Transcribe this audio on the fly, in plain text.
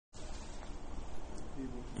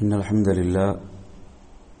إن الحمد لله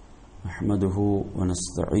نحمده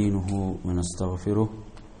ونستعينه ونستغفره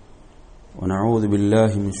ونعوذ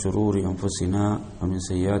بالله من شرور أنفسنا ومن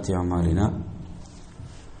سيئات أعمالنا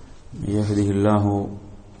من يهده الله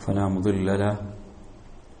فلا مضل له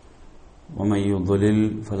ومن يضلل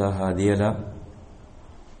فلا هادي له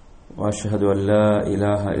وأشهد أن لا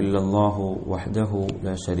إله إلا الله وحده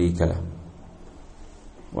لا شريك له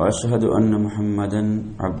وأشهد أن محمدا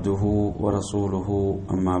عبده ورسوله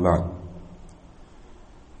أما بعد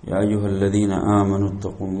يا أيها الذين آمنوا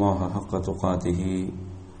اتقوا الله حق تقاته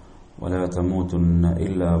ولا تموتن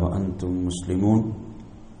إلا وأنتم مسلمون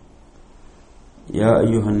يا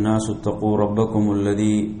أيها الناس اتقوا ربكم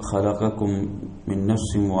الذي خلقكم من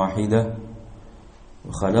نفس واحدة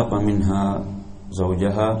وخلق منها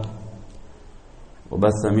زوجها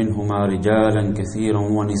وبث منهما رجالا كثيرا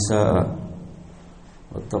ونساء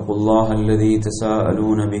واتقوا الله الذي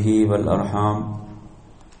تساءلون به والأرحام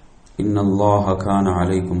إن الله كان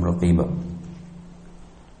عليكم رقيبا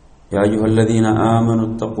يا أيها الذين آمنوا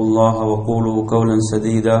اتقوا الله وقولوا قولا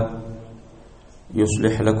سديدا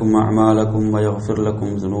يصلح لكم أعمالكم ويغفر لكم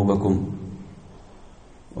ذنوبكم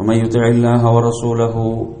ومن يطع الله ورسوله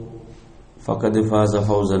فقد فاز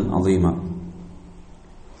فوزا عظيما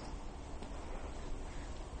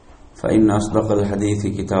فإن أصدق الحديث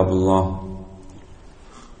كتاب الله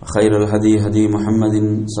خير الهدي هدي محمد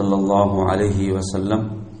صلى الله عليه وسلم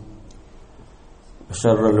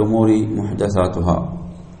وشر الأمور محدثاتها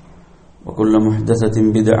وكل محدثة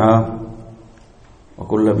بدعة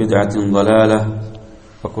وكل بدعة ضلالة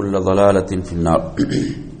وكل ضلالة في النار.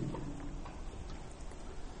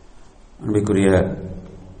 அன்பிற்குரிய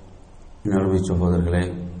நல்வி சகோதரர்களே,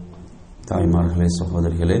 தாய்மார்களே,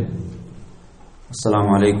 சகோதரிகளே,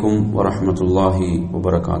 அஸ்ஸலாமு அலைக்கும் வரஹ்மத்துல்லாஹி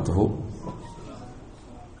வபரகாத்துஹு.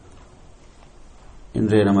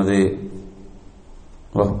 இன்றைய நமது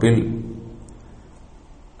வகுப்பில்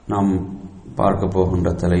நாம் பார்க்க போகின்ற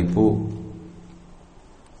தலைப்பு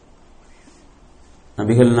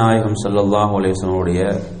நபிகள் நாயகம் ஸல்லல்லாஹு அலைஹி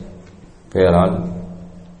வஸல்லம் பெயரால்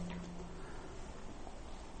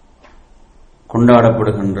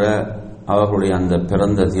கொண்டாடப்படுகின்ற அவர்களுடைய அந்த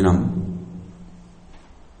பிறந்த தினம்,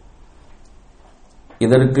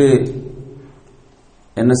 இதற்கு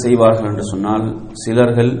என்ன செய்வார்கள் என்று சொன்னால்,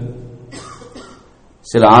 சிலர்கள்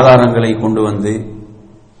சில ஆதாரங்களை கொண்டு வந்து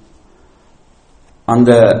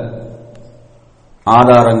அந்த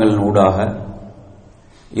ஆதாரங்களின் ஊடாக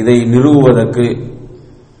இதை நிறுவுவதற்கு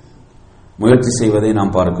முயற்சி செய்வதை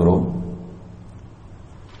நாம் பார்க்கிறோம்.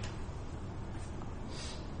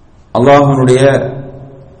 அல்லாஹ்வுடைய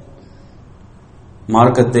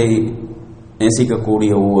மார்க்கத்தை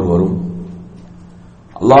நேசிக்கக்கூடிய ஒவ்வொருவரும்,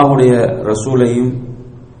 அல்லாஹ்வுடைய ரசூலையும்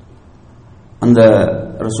அந்த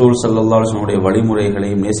ரசூல் ஸல்லல்லாஹு அலைஹி வஸல்லம்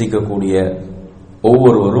வழிமுறைகளையும் நேசிக்கக்கூடிய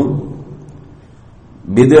ஒவ்வொருவரும்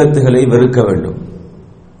பித்அத்துகளை வெறுக்க வேண்டும்.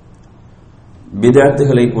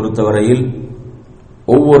 பித்அத்துகளை பொறுத்தவரையில்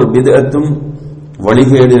ஒவ்வொரு பித்அத்தும்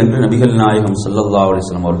வழிகேடு என்று நபிகள் நாயகம் ஸல்லல்லாஹு அலைஹி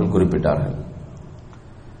வஸல்லம் அவர்கள் குறிப்பிட்டார்கள்.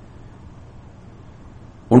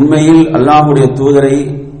 உண்மையில் அல்லாஹ்வுடைய தூதரை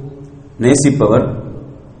நேசிப்பவர்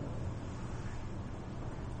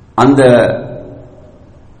அந்த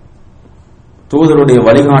தூதருடைய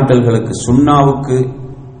வழிகாட்டல்களுக்கு, சுன்னாவுக்கு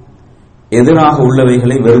எதிராக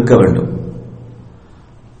உள்ளவைகளை வெறுக்க வேண்டும்.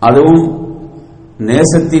 அதுவும்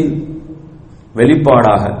நேசத்தின்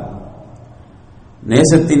வெளிப்பாடாக,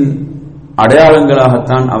 நேசத்தின்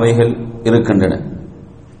அடையாளங்களாகத்தான் அவைகள் இருக்கின்றன.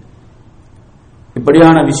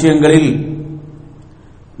 இப்படியான விஷயங்களில்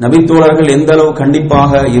நபித்தோழர்கள் எந்த அளவு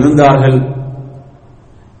கண்டிப்பாக இருந்தார்கள்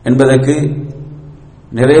என்பதற்கு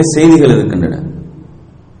நிறைய செய்திகள் இருக்கின்றன.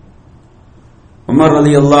 உமர்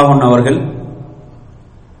ரலியல்லாஹு அன்ஹு அவர்கள்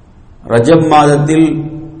ரஜப் மாதத்தில்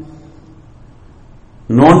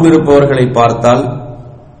நோன்பிருப்பவர்களை பார்த்தால்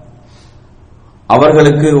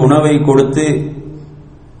அவர்களுக்கு உணவை கொடுத்து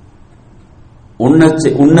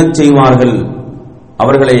உண்ணச் செய்வார்கள்,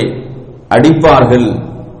 அவர்களை அடிப்பார்கள்.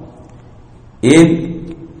 ஏன்?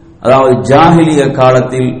 அதாவது ஜாஹிலிய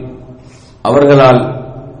காலத்தில் அவர்களால்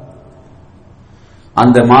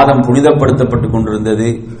அந்த மாதம் புனிதப்படுத்தப்பட்டுக் கொண்டிருந்தது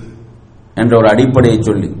என்ற ஒரு அடிப்படையை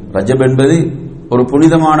சொல்லி, ரஜப் என்பது ஒரு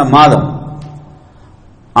புனிதமான மாதம்,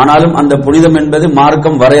 ஆனாலும் அந்த புனிதம் என்பது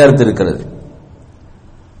மார்க்கம் வரையறுத்திருக்கிறது.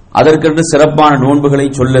 அதற்கென்று சிறப்பான நோன்புகளை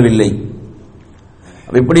சொல்லவில்லை.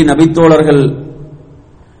 எப்படி நபித்தோழர்கள்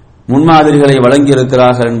முன்மாதிரிகளை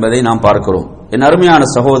வழங்கியிருக்கிறார்கள் என்பதை நாம் பார்க்கிறோம். என் அருமையான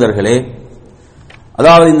சகோதரர்களே,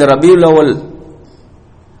 அதாவது இந்த ரபியுல் அவ்வல்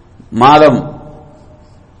மாதம்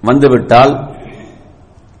வந்துவிட்டால்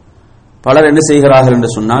பலர் என்ன செய்கிறார்கள்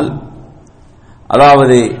என்று சொன்னால்,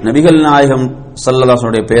 அதாவது நபிகள் நாயகம் ஸல்லல்லாஹு அலைஹி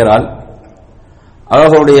வஸல்லம் பெயரால்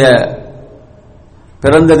அவர்களுடைய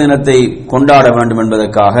பிறந்த தினத்தை கொண்டாட வேண்டும்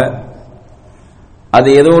என்பதற்காக அது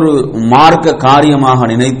ஏதோ ஒரு மார்க்க காரியமாக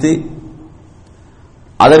நினைத்து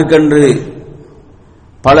அதற்கென்று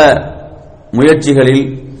பல முயற்சிகளில்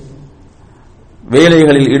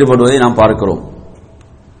வேலைகளில் ஈடுபடுவதை நாம் பார்க்கிறோம்.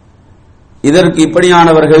 இதற்கு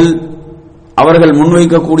இப்படியானவர்கள் அவர்கள்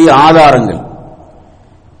முன்வைக்கக்கூடிய ஆதாரங்கள்,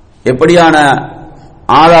 எப்படியான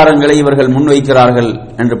ஆதாரங்களை இவர்கள் முன்வைக்கிறார்கள்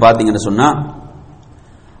என்று பார்த்தீங்கன்னு சொன்னா,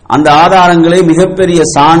 அந்த ஆதாரங்களே மிகப்பெரிய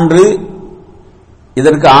சான்று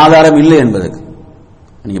இதற்கு ஆதாரம் இல்லை என்பதற்கு.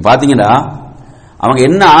 நீங்க பாத்தீங்கன்னா அவங்க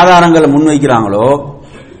என்ன ஆதாரங்களை முன்வைக்கிறாங்களோ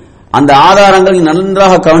அந்த ஆதாரங்களை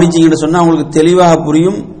நன்றாக கவனிச்சீங்கன்னு சொன்னா உங்களுக்கு தெளிவாக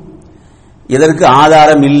புரியும் இதற்கு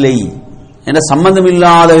ஆதாரம் இல்லை என்ற சம்பந்தம்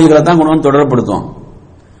இல்லாதவைகளை தான் கொண்டு வந்து தொடர்படுத்துவோம்.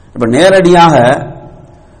 இப்ப நேரடியாக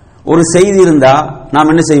ஒரு செய்தி இருந்தா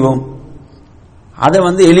நாம் என்ன செய்வோம், அதை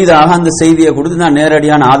எளிதாக அந்த செய்தியை கொடுத்து நான்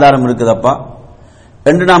நேரடியான ஆதாரம் இருக்குதப்பா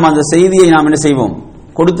என்று நாம் அந்த செய்தியை நாம் என்ன செய்வோம்,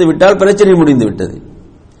 கொடுத்து விட்டால் பிரச்சனை முடிந்து விட்டது.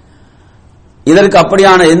 இதற்கு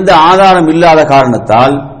அப்படியான எந்த ஆதாரம் இல்லாத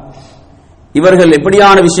காரணத்தால் இவர்கள்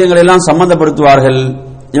எப்படியான விஷயங்களை எல்லாம் சம்பந்தப்படுத்துவார்கள்.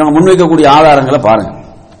 இவங்க முன்வைக்கக்கூடிய ஆதாரங்களை பாருங்க.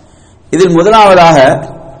 இதில் முதலாவதாக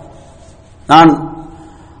நான்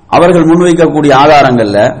அவர்கள் முன்வைக்கக்கூடிய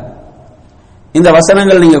ஆதாரங்கள்ல இந்த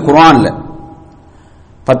வசனங்கள் நீங்க குர்ஆன்ல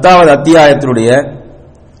 10வது அத்தியாயத்தினுடைய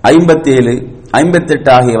 57,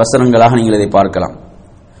 58 ஆகிய வசனங்களாக நீங்கள் இதை பார்க்கலாம்.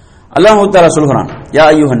 அல்லாஹ் தஆலா சொல்கிறான், யா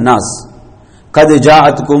அய்யுஹன் நாஸ் கத்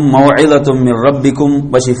ஜாஅத்கும் மவ்இதத்தும் மிர் ரப்பிக்கும்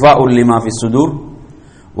வஷிஃபாஉல் லிமா ஃபிஸ் ஸுதூர்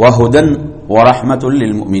வஹுதன் வரஹ்மத்துல்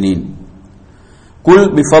லில் முஃமினீன் குல்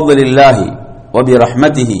பிஃضலில்லாஹி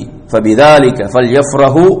வபிரஹ்மதிஹி ஃபபிதாலிக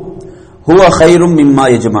ஃபல்யஃப்ரஹு ஹுவ கைரும் மிம்மா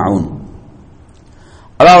யஜ்மஊன்.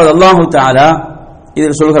 அதாவது அல்லாஹ் தஆலா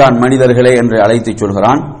இதில் சொல்கிறான், மனிதர்களே என்று அழைத்து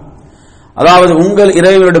சொல்கிறான், அதாவது உங்கள்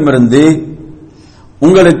இறைவனிடமிருந்து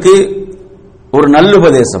உங்களுக்கு ஒரு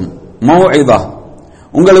நல்லுபதேசம், மவ்இதா,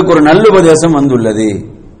 உங்களுக்கு ஒரு நல்லுபதேசம் வந்துள்ளது.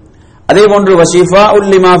 அதே போன்று வஷிஃபாஉல்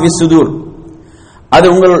லிமா ஃபிஸ் ஸுதூர், அது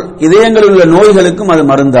உங்கள் இதயங்களில் உள்ள நோய்களுக்கும் அது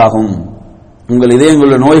மருந்தாகும். உங்கள் இதயங்களில்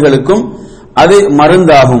உள்ள நோய்களுக்கும் அது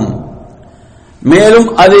மருந்தாகும். மேலும்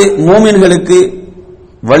அது மூமின்களுக்கு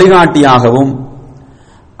வழிகாட்டியாகவும்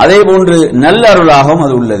அதே போன்று நல்ல அருளாகவும்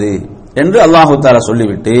அது உள்ளது என்று அல்லாஹு தஆலா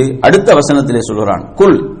சொல்லிவிட்டு அடுத்த வசனத்திலே சொல்கிறான்,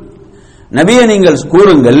 குல், நபியே நீங்கள்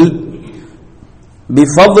கூறுங்கள்,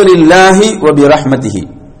 பிஃضலில்லாஹி வபிரஹ்மதிஹி,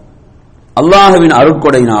 அல்லாஹ்வின்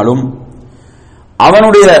அருட்கொடையினாலும்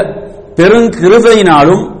அவனுடைய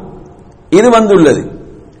பெருங்கிருபையினாலும் இது வந்துள்ளது.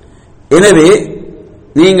 எனவே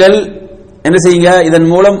நீங்கள் என்ன செய்யுங்க, இதன்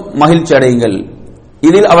மூலம் மகிழ்ச்சி அடையுங்கள்,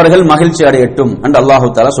 இதில் அவர்கள் மகிழ்ச்சி அடையட்டும் என்று அல்லாஹு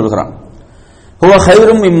தஆலா சொல்கிறான். ஹுவ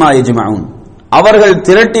கைரும் மிம்மா யஜ்மஊன், அவர்கள்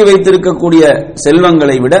திரட்டி வைத்திருக்கக்கூடிய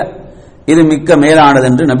செல்வங்களை விட இது மிக்க மேலானது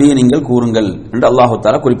என்று நபியை நீங்கள் கூறுங்கள் என்று அல்லாஹு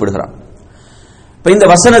தஆலா குறிப்பிடுகிறான். இப்ப இந்த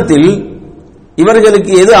வசனத்தில்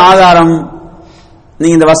இவர்களுக்கு எது ஆதாரம்?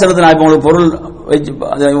 நீங்க இந்த வசனத்தை நான் இப்ப உங்களுக்கு பொருள் வச்சு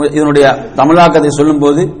இதனுடைய தமிழாக்கத்தை சொல்லும்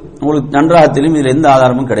போது உங்களுக்கு நன்றாக தெரியும் இதில் எந்த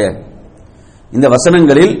ஆதாரமும் கிடையாது. இந்த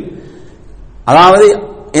வசனங்களில் அதாவது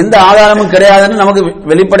எந்த ஆதாரமும் கிடையாதுன்னு நமக்கு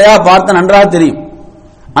வெளிப்படையாக பார்த்த நன்றாக தெரியும்.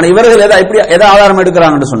 ஆனா இவர்கள் எதை ஆதாரம்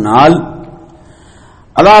எடுக்கிறாங்க என்று சொன்னால்,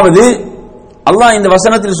 அதாவது அல்லாஹ் இந்த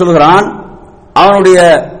வசனத்தில் சொல்கிறான், அவனுடைய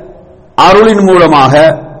அருளின் மூலமாக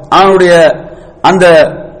அவனுடைய அந்த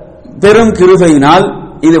பெரும் கிருபையினால்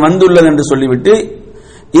இது வந்துள்ளது என்று சொல்லிவிட்டு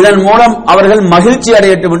இதன் மூலம் அவர்கள் மகிழ்ச்சி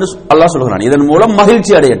அடையட்டும் என்று அல்லாஹ் சொல்கிறான். இதன் மூலம்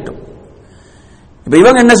மகிழ்ச்சி அடையட்டும். இப்ப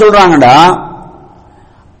இவங்க என்ன சொல்றாங்கடா,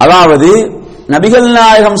 அதாவது நபிகள்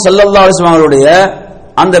நாயகம் ஸல்லல்லாஹு அலைஹி வஸல்லம் அவருடைய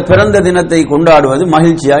அந்த பிறந்த தினத்தை கொண்டாடுவது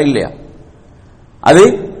மகிழ்ச்சியா இல்லையா? அது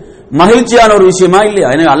மகிழ்ச்சியான ஒரு விஷயமா இல்லையா?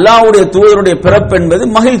 எனவே அல்லாஹ்வுடைய தூதருடைய பிறப்பு என்பது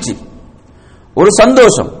மகிழ்ச்சி, ஒரு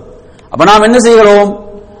சந்தோஷம். அப்ப நாம் என்ன செய்கிறோம்,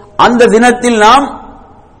 அந்த தினத்தில் நாம்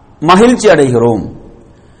மகிழ்ச்சி அடைகிறோம்.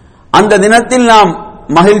 அந்த தினத்தில் நாம்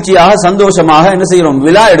மகிழ்ச்சியாக சந்தோஷமாக என்ன செய்கிறோம்,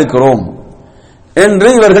 விழா எடுக்கிறோம் என்று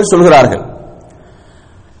இவர்கள் சொல்கிறார்கள்.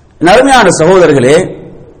 அருமையான சகோதரர்களே,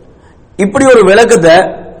 இப்படி ஒரு விளக்கத்தை,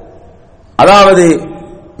 அதாவது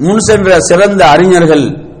முன் சென்ற சிறந்த அறிஞர்கள்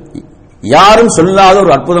யாரும் சொல்லாத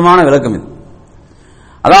ஒரு அற்புதமான விளக்கம் இது.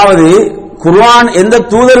 அதாவது குர்ஆன் எந்த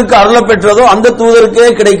தூதருக்கு அருளப் பெற்றதோ அந்த தூதருக்கே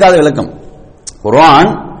கிடைக்காத விளக்கம். குர்ஆன்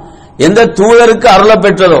எந்த தூதருக்கு அருளப்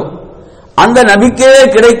பெற்றதோ அந்த நபிக்கே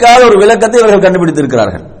கிடைக்காத ஒரு விளக்கத்தை இவர்கள்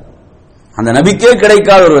கண்டுபிடித்திருக்கிறார்கள். அந்த நபிக்கே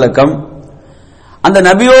கிடைக்காத ஒரு விளக்கம், அந்த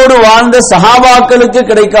நபியோடு வாழ்ந்த சஹாபாக்களுக்கு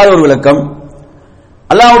கிடைக்காத ஒரு விளக்கம்.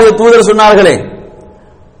 அல்லாஹ்வுடைய தூதர் சொன்னார்களே,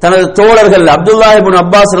 தனது தோழர்கள் அப்துல்லாஹ் இப்னு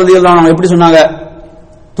அப்பாஸ் ரலியல்லாஹு அன்ஹு எப்படி சொன்னாங்க,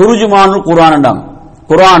 துர்ஜுமானுல் குர்ஆன் என்றாங்க.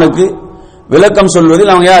 குர்ஆனுக்கு விளக்கம்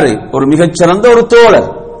சொல்வதில் அவங்க யாரு, ஒரு மிகச்சிறந்த ஒரு தோழர்.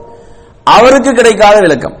 அவருக்கு கிடைக்காத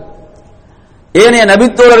விளக்கம், ஏனைய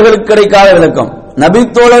நபித்தோழர்களுக்கு கிடைக்காத விளக்கம்,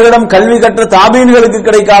 நபித்தோழர்களிடம் கல்வி கற்ற தாபீன்களுக்கு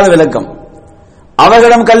கிடைக்காத விளக்கம்,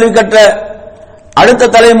 அவர்களிடம் கல்வி கற்ற அடுத்த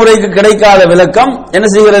தலைமுறைக்கு கிடைக்காத விளக்கம் என்ன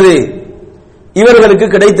செய்கிறது? இவர்களுக்கு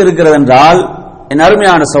கிடைத்திருக்கிறது என்றால், என்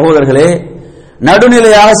அருமையான சகோதரர்களே,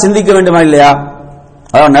 நடுநிலையாக சிந்திக்க வேண்டுமா இல்லையா?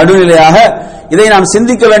 நடுநிலையாக இதை நாம்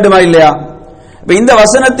சிந்திக்க வேண்டுமா இல்லையா? இப்ப இந்த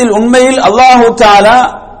வசனத்தில் உண்மையில் அல்லாஹு தஆலா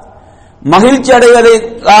மகிழ்ச்சி அடைவதை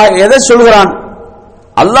எதை சொல்கிறான்?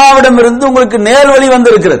 அல்லாஹ்விடம் இருந்து உங்களுக்கு நேர்வழி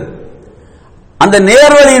வந்திருக்கிறது, அந்த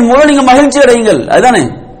நேர்வழியின் மூலம் நீங்க மகிழ்ச்சி அடையுங்கள். அதுதானே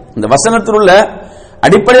இந்த வசனத்தில் உள்ள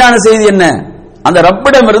அடிப்படையான செய்தி. என்ன? அந்த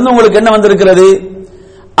ரப்பிடம் இருந்து உங்களுக்கு என்ன வந்திருக்கிறது?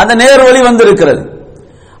 அந்த நேர்வழி வந்திருக்கிறது.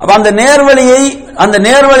 அப்ப அந்த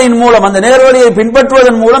நேர்வழியின் மூலம், அந்த நேர்வழியை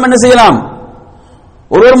பின்பற்றுவதன் மூலம் என்ன செய்யலாம்?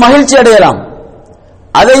 ஒருவர் மகிழ்ச்சி அடையலாம்.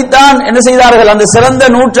 அதைத்தான் என்ன செய்தார்கள்? அந்த சிறந்த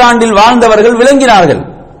நூற்றாண்டில் வாழ்ந்தவர்கள் விளங்கினார்கள்.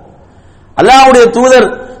 அல்லாஹ்வுடைய தூதர்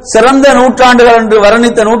சிறந்த நூற்றாண்டுகள் என்று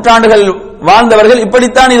வர்ணித்த நூற்றாண்டுகள் வாழ்ந்தவர்கள்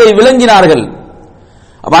இப்படித்தான் இதை விளங்கினார்கள்.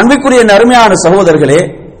 அப்ப அன்பிற்குரிய அருமையான சகோதரர்களே,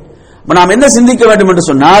 நாம் என்ன சிந்திக்க வேண்டும் என்று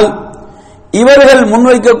சொன்னால், இவர்கள்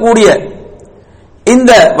முன்வைக்கக்கூடிய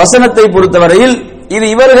இந்த வசனத்தை பொறுத்தவரையில் இது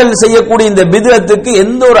இவர்கள் செய்யக்கூடிய இந்த பித்அத்துக்கு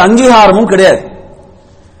எந்த ஒரு அங்கீகாரமும் கிடையாது.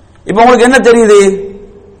 இப்ப உங்களுக்கு என்ன தெரியுது?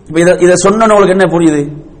 இப்ப இதை சொன்ன உங்களுக்கு என்ன புரியுது?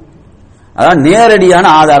 அதான் நேரடியான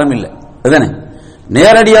ஆதாரம் இல்லை, அதுதானே?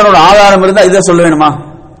 நேரடியான ஒரு ஆதாரம் இருந்தா இதை சொல்ல வேணுமா?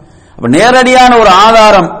 அப்ப நேரடியான ஒரு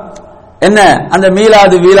ஆதாரம் என்ன? அந்த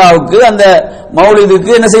மீலாது வீலாவுக்கு, அந்த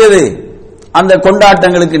மௌலிதுக்கு என்ன செய்யுது? அந்த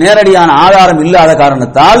கொண்டாட்டங்களுக்கு நேரடியான ஆதாரம் இல்லாத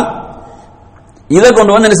காரணத்தால் இதை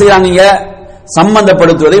கொண்டு வந்து என்ன செய்யறாங்க?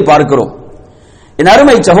 சம்பந்தப்படுத்துவதை பார்க்கிறோம். என்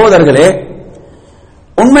அருமை சகோதரர்களே,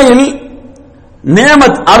 உண்மையில்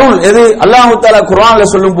நிஅமத் அருள் எது? அல்லாஹ் தஆலா குர்ஆன்ல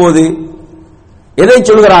சொல்லும் போது எதை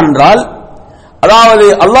சொல்கிறான் என்றால், அதாவது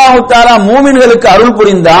அல்லாஹ் தஆலா மூமின்களுக்கு அருள்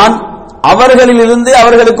புரிந்தான், அவர்களில் இருந்து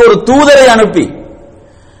அவர்களுக்கு ஒரு தூதரை அனுப்பி.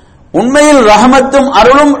 உண்மையில் ரஹமத்தும்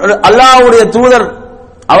அருளும் அல்லாஹ்வுடைய தூதர்,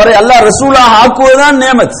 அவரை அல்லாஹ் ரசூலாக ஆக்குவதுதான்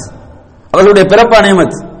நிஅமத், அவர்களுடைய பிறப்பா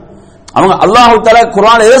நிஅமத். அவங்க அல்லாஹ் தஆலா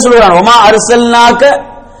குர்ஆன்ல எதை சொல்றான்? வமா அர்சல்னாக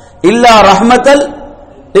இல்லா ரஹ்மத்தல்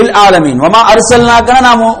லில் ஆலமீன். வமா அர்சல்னாக,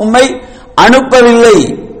 நாம் உம்மை அனுப்பவில்லை.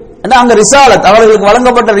 அங்க ரிசாலத், அவர்களுக்கு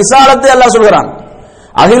வழங்கப்பட்ட ரிசாலத்தை அல்லாஹ் சொல்கிறான்.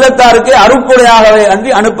 அகிலத்தாருக்கு அருட்கொடையாகவே அன்றி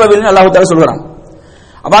அனுப்பவில்லை அல்லாஹ் தஆலா சொல்கிறான்.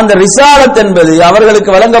 அப்ப அந்த ரிசாலத் என்பது, அவர்களுக்கு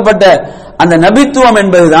வழங்கப்பட்ட அந்த நபித்துவம்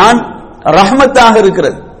என்பதுதான் ரஹ்மத்தாக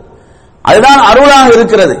இருக்கிறது, அதுதான் அருளாக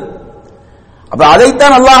இருக்கிறது. அப்ப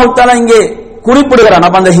அதைத்தான் அல்லாஹ் தஆலா இங்கே குறிப்பிடுகிறான்.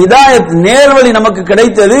 அப்ப அந்த ஹிதாயத், நேர்வழி நமக்கு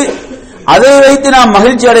கிடைத்தது, அதை வைத்து நாம்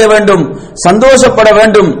மகிழ்ச்சி அடைய வேண்டும், சந்தோஷப்பட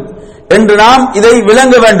வேண்டும் என்று நாம் இதை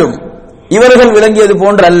விளங்க வேண்டும். இவர்கள் விளங்கியது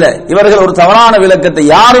போன்ற அல்ல. இவர்கள் ஒரு தவறான விளக்கத்தை,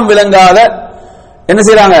 யாரும் விளங்காத என்ன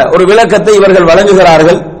செய்யறாங்க? ஒரு விளக்கத்தை இவர்கள்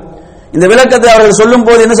வழங்குகிறார்கள். இந்த விளக்கத்தை அவர்கள் சொல்லும்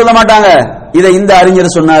போது என்ன சொல்ல மாட்டாங்க? இதை இந்த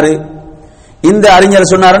அறிஞர் சொன்னாரு, இந்த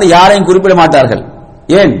அறிஞர் சொன்னாருன்னு யாரையும் குறிப்பிட மாட்டார்கள்.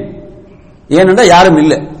 ஏனென்றால் யாரும்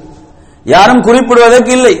இல்லை, யாரும்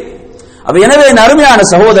குறிப்பிடுவதற்கு இல்லை. அப்ப எனவே அருமையான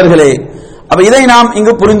சகோதரர்களே, அப்ப இதை நாம்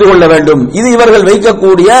இங்கு புரிந்து கொள்ள வேண்டும். இது இவர்கள்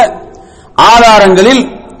வைக்கக்கூடிய ஆதாரங்களில்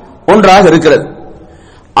ஒன்றாக இருக்கிறது.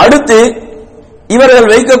 அடுத்து இவர்கள்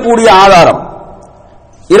வைக்கக்கூடிய ஆதாரம்,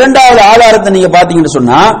 இரண்டாவது ஆதாரத்தை நீங்க பாத்தீங்கன்னு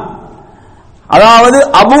சொன்னா, அதாவது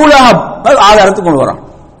அபூலஹப் ஆதாரத்தை கொண்டு வரான்.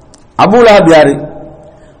 அபூலஹப் யாரு?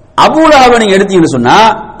 அபூலஹப் நீங்க எடுத்தீங்கன்னு சொன்னா,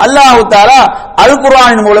 அல்லாஹ் தஆலா அல்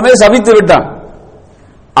குர்ஆனின் மூலமே சபித்து விட்டான்.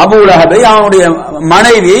 அபூலஹபை, அவனுடைய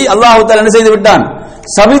மனைவியை அல்லாஹ் தஆலா என்ன செய்து விட்டான்?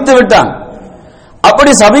 சபித்து விட்டான்.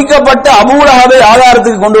 அப்படி சபிக்கப்பட்ட அபூலஹபை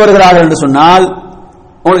ஆதாரத்துக்கு கொண்டு வருகிறார்கள் என்று சொன்னால்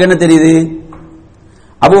உங்களுக்கு என்ன தெரியுது?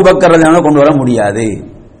 அபூபக்கர் ரலியல்லாஹு கொண்டு வர முடியாது,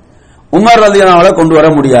 உமர் ரலியல்லாஹு கொண்டு வர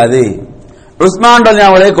முடியாது, உஸ்மான்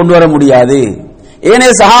ரலியல்லாஹு கொண்டு வர முடியாது,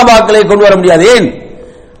 ஏனைய சஹாபாக்களை கொண்டு வர முடியாது. ஏன்?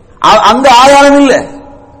 அங்க ஆதாரம் இல்லை.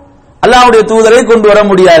 அல்லாஹ்வுடைய தூதரை கொண்டு வர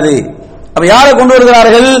முடியாது. அப்ப யாரை கொண்டு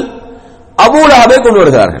வருகிறார்கள்? அபூலஹபை கொண்டு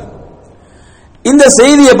வருகிறார்கள். இந்த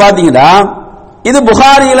செய்தியை பார்த்தீங்கன்னா, இது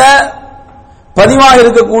புகாரியில பதிவாக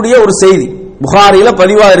இருக்கக்கூடிய ஒரு செய்தி, புகாரியில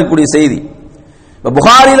பதிவாக இருக்கக்கூடிய செய்தி.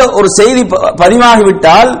 புகாரியில ஒரு செய்தி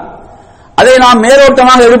பதிவாகிவிட்டால் அதை நாம்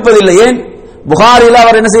மேலோட்டமாக எடுப்பதில்லை. ஏன்? புகாரியில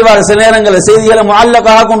அவர் என்ன செய்வார்? சில நேரங்களில் செய்திகளை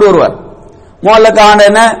முஅல்லகாக கொண்டு வருவார். முஅல்லகான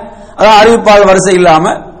என்ன? அதாவது அறிவிப்பாளர் வரிசை இல்லாம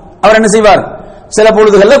அவர் என்ன செய்வார்? சில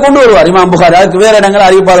பொழுதுகளில் கொண்டு வருவார் இமாம் புகாரி. அதுக்கு வேற இடங்கள்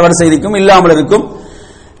அறிவிப்பாளர் வரிசை இருக்கும், இல்லாமல் இருக்கும்.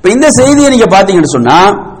 இப்ப இந்த செய்தியை நீங்க பாத்தீங்கன்னு சொன்னா,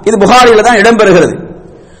 இது புகாரியில தான் இடம்பெறுகிறது.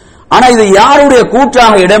 ஆனா இது யாருடைய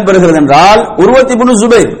கூற்றாக இடம்பெறுகிறது என்றால், உர்வத் இப்னு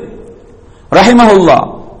ஸுபைர் ரஹிமஹுல்லாஹ்,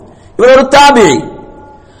 இவர் ஒரு தாபிஈ.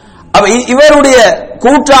 அப்ப இவருடைய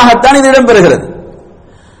கூற்றாகத்தான் இது இடம்பெறுகிறது.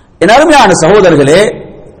 என் அருமையான சகோதரர்களே,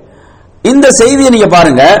 இந்த செய்தியை நீங்க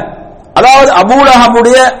பாருங்க. அதாவது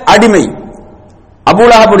அபூலஹபுடைய அடிமை,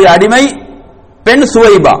 அபூலஹபுடைய அடிமை பெண்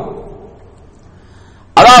சுவைபா.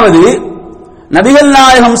 அதாவது நபிகள்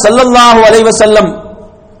நாயகம் ஸல்லல்லாஹு அலைஹி வஸல்லம்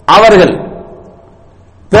அவர்கள்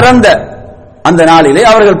பிறந்த அந்த நாளிலே,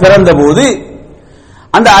 அவர்கள் பிறந்த போது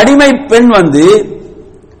அந்த அடிமை பெண் வந்து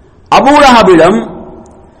அபூ லஹபிடம்,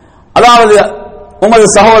 அதாவது உமது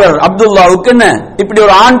சகோதரர் அப்துல்லாவுக்கு என்ன இப்படி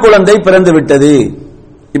ஒரு ஆண் குழந்தை பிறந்து விட்டது,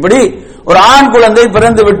 இப்படி ஒரு ஆண் குழந்தை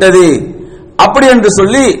பிறந்து விட்டது அப்படி என்று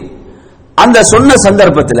சொல்லி அந்த சொன்ன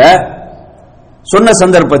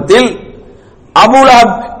சந்தர்ப்பத்தில் அபூ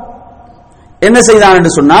லஹப் என்ன செய்தான்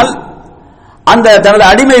என்று சொன்னால், அந்த தனது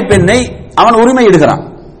அடிமை பெண்ணை அவன் உரிமையிடுகிறான்.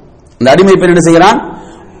 அந்த அடிமை பெண் என்ன செய்கிறான்?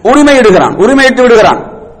 உரிமையிட்டு விடுகிறான்.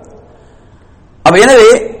 அப்ப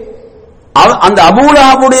எனவே அந்த அபூ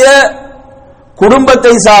லஹபுடைய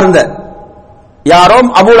குடும்பத்தை சார்ந்த யாரோ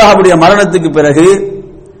அபூ லஹபுடைய மரணத்துக்கு பிறகு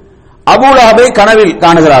அபூ லஹபை கனவில்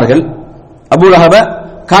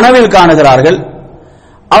காணுகிறார்கள்.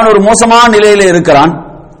 அவன் ஒரு மோசமான நிலையிலே இருக்கிறான்,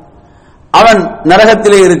 அவன்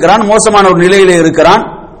நரகத்திலே இருக்கிறான், மோசமான ஒரு நிலையிலே இருக்கிறான்.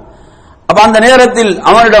 அப்ப அந்த நேரத்தில்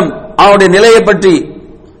அவனிடம் அவனுடைய நிலையை பற்றி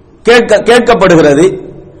கேட்கப்படுகிறது.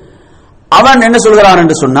 அவன் என்ன சொல்கிறான்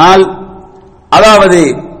என்று சொன்னால், அதாவது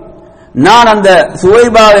நான் அந்த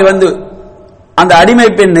சுவைபாவை வந்து அந்த அடிமை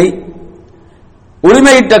பெண்ணை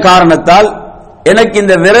உரிமையிட்ட காரணத்தால் எனக்கு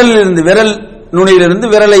இந்த விரல் நுனியிலிருந்து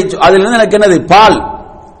அதிலிருந்து எனக்கு என்னது பால்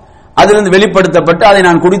அதிலிருந்து வெளிப்படுத்தப்பட்டு அதை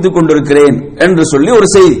நான் குடித்துக் கொண்டிருக்கிறேன் என்று சொல்லி ஒரு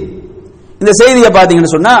செய்தி. இந்த செய்தியை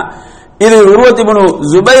பார்த்தீங்கன்னு சொன்னா, இது உர்வத் இப்னு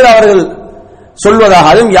ஜுபைர் அவர்கள் சொல்வதாக,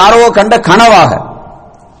 அதுவும் யாரோ கண்ட கனவாக,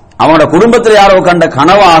 அவனோட குடும்பத்தில் யாரோ கண்ட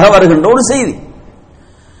கனவாக வருகின்ற ஒரு செய்தி.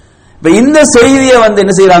 இப்ப இந்த செய்தியை வந்து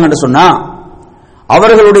என்ன செய்யறாங்க என்று சொன்னா,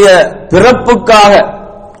 அவர்களுடைய பிறப்புக்காக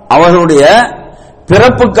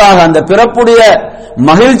அந்த பிறப்புடைய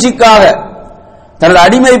மகிழ்ச்சிக்காக தனது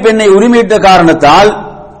அடிமை பெண்ணை உரிமையிட்ட காரணத்தால்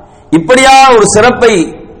இப்படியா ஒரு சிறப்பை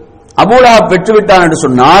அபூ லஹப் பெற்றுவிட்டான் என்று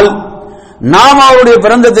சொன்னால், நாம் அவருடைய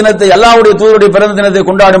பிறந்த தினத்தை, அல்லாஹ்வுடைய தூதருடைய பிறந்த தினத்தை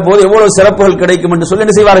கொண்டாடும் போது எவ்வளவு சிறப்புகள் கிடைக்கும் என்று சொல்லி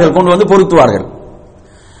என்ன செய்வார்கள்? கொண்டு வந்து பொருத்துவார்கள்.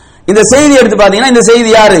 இந்த செய்தி எடுத்து பார்த்தீங்கன்னா, இந்த செய்தி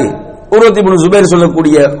யாரு? உர்வத் இப்னு ஜுபைர்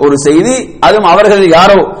சொல்லக்கூடிய ஒரு செய்தி. அதுவும் அவர்கள்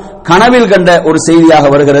யாரோ கனவில் கண்ட ஒரு செய்தியாக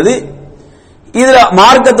வருகிறது. இதுல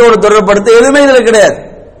மார்க்கத்தோடு தொடர்படுத்த எதுவுமே இதுல கிடையாது.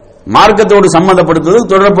 மார்க்கத்தோடு சம்பந்தப்படுத்துவது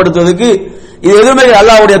தொடர்படுத்துவதற்கு இது எதுவுமே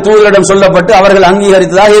அல்லாஹ்வுடைய தூதரிடம் சொல்லப்பட்டு அவர்கள்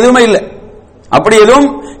அங்கீகரித்ததாக எதுவுமே இல்லை. அப்படி எதுவும்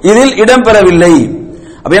இதில் இடம்பெறவில்லை.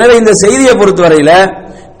 எனவே இந்த செய்தியை பொறுத்தவரையில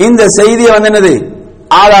இந்த செய்தியை வந்து என்னது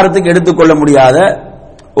ஆதாரத்துக்கு எடுத்துக்கொள்ள முடியாத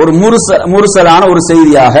ஒரு முர்சலான ஒரு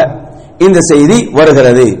செய்தியாக இந்த செய்தி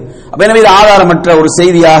வருகிறது. எனவே இது ஆதாரமற்ற ஒரு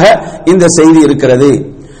செய்தியாக இந்த செய்தி இருக்கிறது.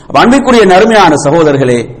 அன்பிற்குரிய நறுமையான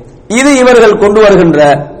சகோதரர்களே, இது இவர்கள் கொண்டு வருகின்ற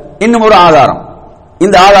இன்னும் ஒரு ஆதாரம்.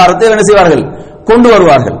 இந்த ஆதாரத்தை என்ன செய்வார்கள்? கொண்டு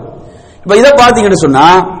வருவார்கள். இப்ப இதை பார்த்தீங்கன்னு சொன்னா,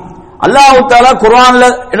 அல்லாஹ் தஆலா குர்ஆன்ல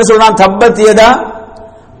என்ன சொல்றான்? தப்பத் யதா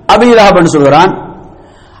அபீ லஹப் என்று சொல்றான்.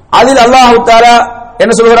 அதில் அல்லாஹ் தஆலா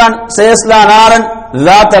என்ன சொல்கிறான்? சயஸ்லா நாரன்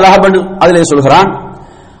ذات லஹப் என்று அதிலே சொல்கிறான்.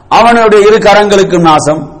 அவனுடைய இரு கரங்களுக்கு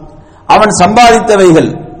நாசம், அவன் சம்பாதித்தவைகள்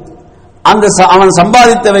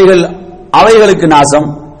அவைகளுக்கு நாசம்,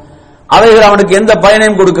 அவைகள் அவனுக்கு எந்த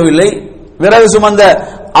பயனையும் கொடுக்கவில்லை. விரவு சுமந்த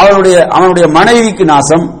அவனுடைய மனைவிக்கு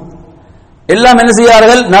நாசம். எல்லாம் என்ன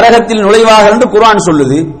செய்யார்கள்? நரகத்தில் நுழைவார்கள் என்று குர்ஆன்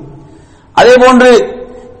சொல்லுது. அதே போன்று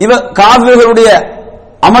காஃபிர்களுடைய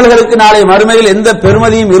அமல்களுக்கு நாளை மறுமையில் எந்த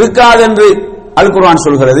பெருமதியும் இருக்காது என்று அல் குர்ஆன்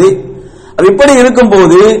சொல்கிறது. அது இப்படி இருக்கும்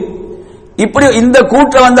போது இப்படி இந்த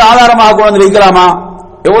கூற்றை வந்து ஆதாரமாக கொண்டு வந்து வைக்கலாமா?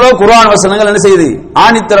 எவ்வளவு குர்ஆன் வசனங்கள் என்ன செய்யுது?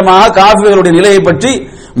 ஆணித்தரமாக காஃபிர்களுடைய நிலையை பற்றி,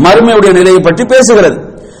 மறுமையுடைய நிலையை பற்றி பேசுகிறது.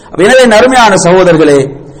 எனவே நறுமையான சகோதரர்களே,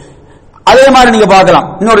 அதே மாதிரி நீங்க பார்க்கலாம்.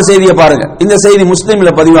 இன்னொரு செய்தியை பாருங்க. இந்த செய்தி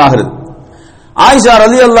முஸ்லிம்ல பதிவாகிறது. ஆயிஷா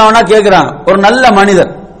ரலியல்லாஹு அன்ஹா கேட்கிறாங்க, ஒரு நல்ல மனிதர்,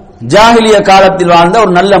 ஜாஹிலிய காலத்தில் வாழ்ந்த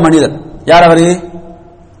ஒரு நல்ல மனிதர். யார் அவரு?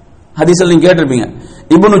 ஹதீஸ்ல நீங்க கேட்டிருப்பீங்க.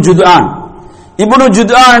 இப்னு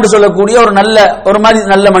ஜுத்ஆன் என்று சொல்லக்கூடிய ஒரு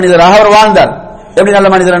நல்ல மனிதராக அவர் வாழ்ந்தார். எப்படி நல்ல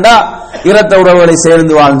மனிதர் என்றா, இரத்த உறவுகளை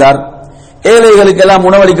சேர்ந்து வாழ்ந்தார், ஏழைகளுக்கு எல்லாம்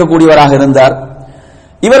உணவளிக்கக்கூடியவராக இருந்தார்.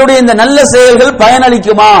 இவருடைய இந்த நல்ல செயல்கள்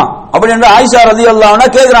பயனளிக்குமா அப்படி என்று ஆயிஷா ரலியல்லாஹு அன்ஹா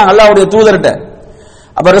கேக்குறாங்க அல்லாஹ்வுடைய தூதர்கிட்ட.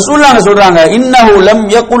 அப்ப ரசூலுல்லாஹ் சொல்றாங்க, இன்னஹு லம்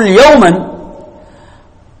யகுல் யௌமன்,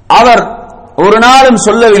 அவர் ஒரு நாளும்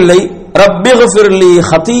சொல்லவில்லை, ரப்பிக்ஃபிர்லி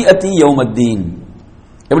ஹதீஅதி யௌமத்தீன்.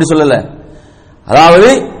 எப்படி சொல்லல? அதாவது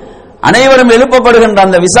அனைவரும் எழுப்பப்படுகின்ற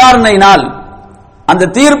அந்த விசாரணை நாள், அந்த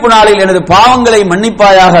தீர்ப்பு நாளில் எனது பாவங்களை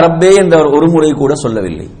மன்னிப்பாயாக ரப்பே என்ற ஒரு முறை கூட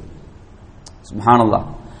சொல்லவில்லை. சுப்ஹானல்லாஹ்,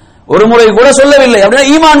 ஒரு முறை கூட சொல்லவில்லை. அப்படின்னா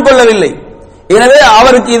ஈமான் கொள்ளவில்லை. எனவே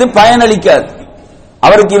அவருக்கு இது பயனளிக்காது,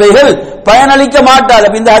 அவருக்கு இவைகள் பயனளிக்க மாட்டாது.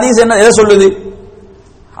 இந்த ஹதீஸ் எதை சொல்லுது?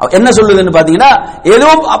 என்ன சொல்லுதுன்னு பாத்தீங்கன்னா,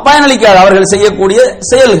 எதுவும் பயனளிக்காது அவர்கள் செய்யக்கூடிய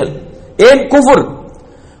செயல்கள். ஏன்?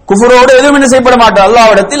 குஃபுரோடு எதுவும் என்ன செய்யப்பட மாட்டார்,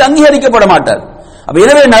 அல்லாஹ்விடத்தில் அங்கீகரிக்கப்பட மாட்டார்.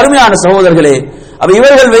 எனவே நறுமையான சகோதரர்களே, அப்ப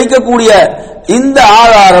இவர்கள் வைக்கக்கூடிய இந்த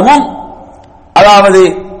ஆதாரமும் அதாவது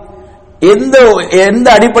எந்த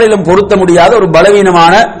அடிப்படையிலும் பொருத்த முடியாத ஒரு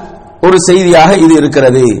பலவீனமான ஒரு செய்தியாக இது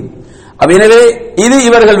இருக்கிறது. எனவே இது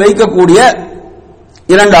இவர்கள் வைக்கக்கூடிய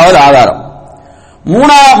இரண்டாவது ஆதாரம்.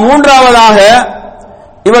 மூன்றாவதாக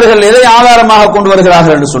இவர்கள் எதை ஆதாரமாக கொண்டு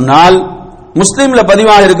வருகிறார்கள் என்று சொன்னால், முஸ்லிம்ல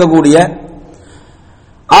பதிவாக இருக்கக்கூடிய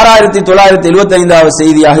 6975வது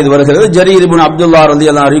செய்தியாக இது வருகிறது. ஜரீர் இப்னு அப்துல்லா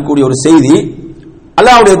ரலியல்லாஹு அன்ஹு அறிவிக்கக்கூடிய ஒரு செய்தி,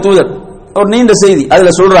 அல்லாஹ்வுடைய தூதர் ஒரு நீண்ட செய்தி.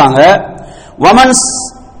 அதுல சொல்றாங்க,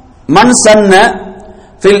 மன் சன்ன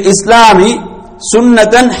ஃபில் இஸ்லாமி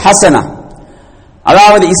சுன்னதன் ஹஸனா,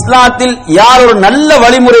 அதாவது இஸ்லாத்தில் யார் ஒரு நல்ல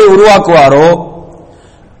வழிமுறையை உருவாக்குவாரோ,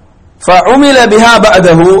 ஃபஉமில பிஹா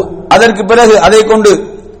பஅதஹு, அதற்கு பிறகு அதை கொண்டு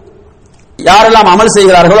யாரெல்லாம் அமல்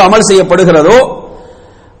செய்கிறார்களோ, அமல் செய்யப்படுகிறதோ,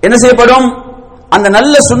 என்ன செய்யப்படும்? அந்த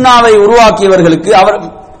நல்ல சுன்னாவை உருவாக்கியவர்களுக்கு அவர்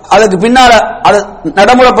அதற்கு பின்னால்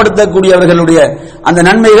நடைமுறைப்படுத்தக்கூடியவர்களுடைய அந்த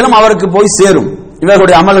நன்மைகளும் அவருக்கு போய் சேரும்.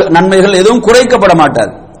 இவர்களுடைய அமல் நன்மைகள் எதுவும் குறைக்கப்பட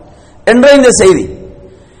மாட்டாது என்ற இந்த செய்தி.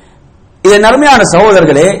 இது நன்மையான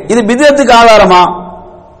சகோதரர்களே, இது பித்அத்துக்கு ஆதாரமா?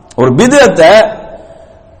 ஒரு பித்அத்தை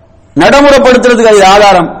நடைமுறைப்படுத்துறதுக்கு அது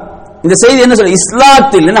ஆதாரம். இந்த செய்தி என்ன சொல்ல?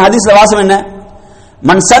 இஸ்லாத்தில் என்ன ஹதீஸ்ல வாசம் என்ன?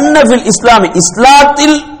 மன் சன்ன ஃபில் இஸ்லாமி,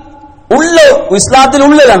 இஸ்லாத்தில்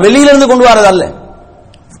உள்ளதான், வெளியிலிருந்து கொண்டு வரதல்ல.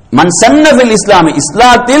 மன் சன்ன ஃபில் இஸ்லாமி,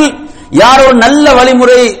 இஸ்லாத்தில் யார் ஒரு நல்ல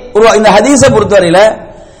வழிமுறை இந்த ஹதீஸை பொறுத்தவரையில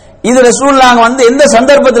இது ரசூலுல்லாஹ் எந்த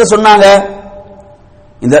சந்தர்ப்பத்தில் சொன்னாங்க?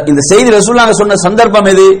 இந்த செய்தி ரசூலுல்லாஹ் சொன்ன சந்தர்ப்பம்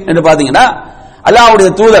எது என்று பாத்தீங்கன்னா, அல்லாஹ்வுடைய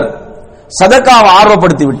தூதர் சதகாவை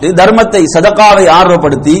ஆர்வப்படுத்தி விட்டு, தர்மத்தை சதகாவை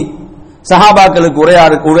ஆர்வப்படுத்தி சஹாபாக்களுக்கு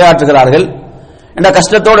உரையாற்றுகிறார்கள். என்ற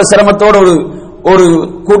கஷ்டத்தோட சிரமத்தோட ஒரு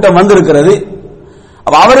கூட்டம் வந்திருக்கிறது.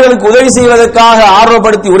 அவர்களுக்கு உதவி செய்வதற்காக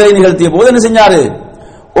ஆர்வப்படுத்தி உரை நிகழ்த்திய போது என்ன செஞ்சாரு?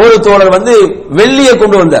 ஒரு தோழர் வெள்ளியை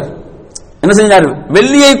கொண்டு வந்தார். என்ன செஞ்சார்?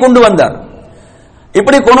 வெள்ளியை கொண்டு வந்தார்.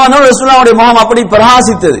 இப்படி கொண்டு வந்தோம் ரசூலுல்லாஹ்வுடைய முகம் அப்படி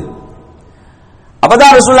பிரகாசித்தது.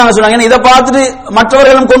 அப்பதான் ரசூலுல்லாஹ் சொன்னாங்க, இதை பார்த்துட்டு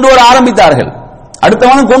மற்றவர்களும் கொண்டு வர ஆரம்பித்தார்கள்,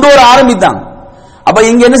 அடுத்தவனும் கொண்டு வர ஆரம்பித்தான். அப்ப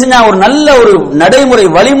இங்க என்ன செஞ்சாங்க? ஒரு நல்ல ஒரு நடைமுறை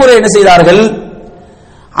வழிமுறை என்ன செய்தார்கள்?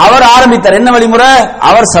 அவர் ஆரம்பித்தார். என்ன வழிமுறை?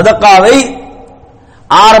 அவர் சதக்காவை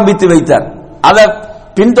ஆரம்பித்து வைத்தார். அதை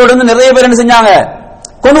பின்தொடர்ந்து நிறைய பேர் என்ன செஞ்சாங்க?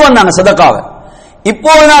 கொண்டு வந்தாங்க சதக்காவை.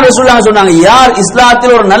 இப்போதுதான் ரசூலுல்லாஹ் சொன்னாங்க, யார்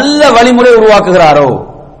இஸ்லாத்தில் ஒரு நல்ல வழிமுறை உருவாக்குகிறாரோ,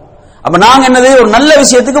 அப்ப நாங்க என்னது? ஒரு நல்ல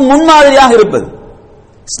விஷயத்துக்கு முன்மாதிரியாக இருப்பது.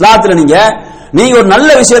 இஸ்லாத்தில் நீங்க ஒரு நல்ல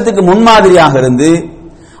விஷயத்துக்கு முன்மாதிரியாக இருந்து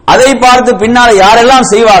அதை பார்த்து பின்னால யாரெல்லாம்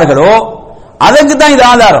செய்வார்களோ அதற்கு தான் இது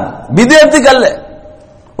ஆதாரம், பித்அத்துக்கு அல்ல.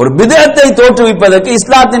 ஒரு பித்அத்தை தோற்றுவிப்பதற்கு,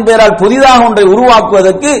 இஸ்லாத்தின் பெயரால் புதிதாக ஒன்றை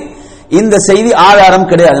உருவாக்குவதற்கு இந்த செய்தி ஆதாரம்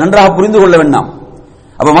கிடையாது. நன்றாக புரிந்து கொள்ள வேண்டாம்.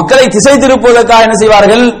 அப்ப மக்களை திசை திருப்புவதற்காக என்ன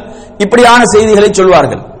செய்வார்கள்? இப்படியான செய்திகளை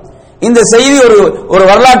சொல்வார்கள். இந்த செய்தி ஒரு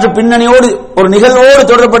வரலாற்று பின்னணியோடு, ஒரு நிகழ்வோடு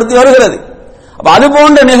தொடர்படுத்தி வருகிறது. அப்ப அது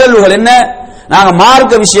போன்ற நிகழ்வுகள் என்ன? நாங்க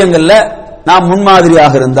மார்க்க விஷயங்கள்ல நாம்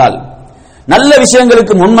முன்மாதிரியாக இருந்தால், நல்ல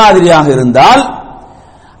விஷயங்களுக்கு முன்மாதிரியாக இருந்தால்,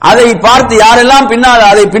 அதை பார்த்து யாரெல்லாம் பின்னால்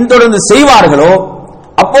அதை பின்தொடர்ந்து செய்வார்களோ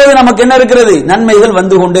அப்போது நமக்கு என்ன இருக்கிறது? நன்மைகள்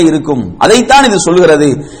வந்து கொண்டே இருக்கும். அதைத்தான் இது சொல்கிறது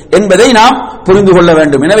என்பதை நாம் புரிந்து கொள்ள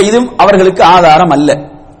வேண்டும். எனவே இதுவும் அவர்களுக்கு ஆதாரம் அல்ல.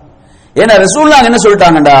 ஏன்னா ரசூலுல்லாஹ் என்ன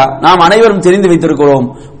சொல்லிட்டாங்கடா, நாம் அனைவரும் தெரிந்து வைத்திருக்கிறோம்,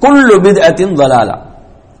 குல்லு பித்அத்தின் ضلاலா.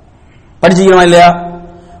 படிச்சிக்கிறோமா இல்லையா?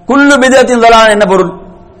 குல்லு பித்அத்தின் ضلاலா என்ன பொருள்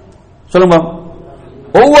சொல்லுங்க?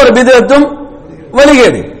 ஒவ்வொரு பித்அத்தும்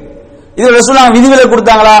வழிகேடு. இது ரசூலுல்லாஹ் விதிவிலக்கு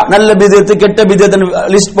கொடுத்தாங்களா? நல்ல பித்அத்து கெட்ட பித்அத்து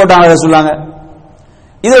லிஸ்ட் போட்டாங்க ரசூலுல்லாஹ்.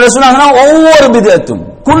 இது ரசூலுல்லாஹ் ஒவ்வொரு பித்அத்தும்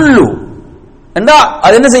குல்லு என்றா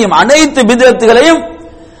அது என்ன செய்யும்? அனைத்து பித்அத்துகளையும்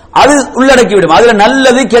அது உள்ளடக்கிவிடும். அதுல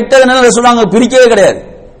நல்லது கெட்டது ரசூலுல்லாஹ் பிரிக்கவே கிடையாது.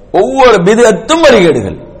 ஒவ்வொரு பித்அத்தும்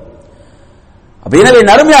வழிகேடுகள். எனவே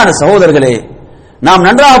நறுமையான சகோதரர்களே, நாம்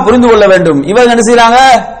நன்றாக புரிந்து கொள்ள வேண்டும். இவர்கள் என்ன செய்யறாங்க?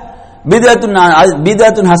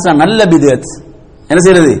 பித்அத்துன் ஹஸனா, நல்ல பித்அத். என்ன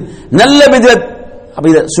செய்யறது? நல்ல பித்அத். அப்ப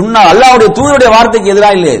இது சுன்னா, அல்லாஹ்வுடைய தூதருடைய வார்த்தைக்கு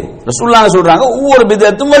எதிராக இல்லை. ரசூலுல்லாஹ் சொல்றாங்க ஒவ்வொரு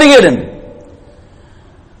பித்அத்தும் வழிகேடு.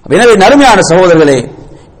 எனவே நறுமையான சகோதரர்களே,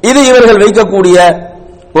 இது இவர்கள் வைக்கக்கூடிய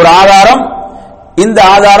ஒரு ஆதாரம். இந்த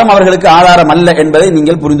ஆதாரம் அவர்களுக்கு ஆதாரம் அல்ல என்பதை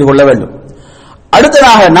நீங்கள் புரிந்து கொள்ள வேண்டும்.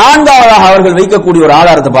 அடுத்ததாக நான்காவதாக அவர்கள் வைக்கக்கூடிய ஒரு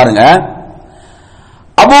ஆதாரத்தை பாருங்க.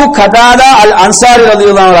 அபூ கதாதா அல் அன்சாரி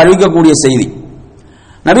ரலியல்லாஹு அன்ஹு அறிவிக்கக்கூடிய செய்தி.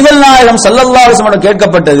 நபிகள் நாயகம் ஸல்லல்லாஹு அலைஹி வஸல்லம்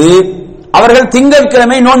கேட்கப்பட்டது அவர்கள்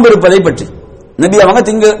திங்கட்கிழமை நோன்பு இருப்பதை பற்றி. நபி அவங்க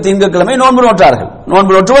திங்கட்கிழமை நோன்பு நோற்றார்கள்,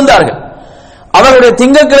 நோன்பு நோற்று வந்தார்கள். அவர்களுடைய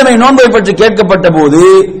திங்கட்கிழமை நோன்பை பற்றி கேட்கப்பட்ட போது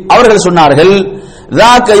அவர்கள் சொன்னார்கள்,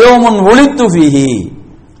 ذاك يوم ولدت فيه,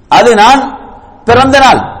 அது நான் பிறந்த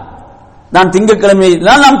நாள், நான் திங்கட்கிழமை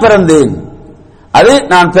நான் பிறந்தேன், அது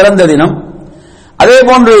நான் பிறந்த தினம். அதே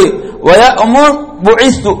போன்று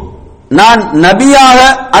நான் நபியாக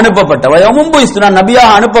அனுப்பப்பட்ட, நான் நபியாக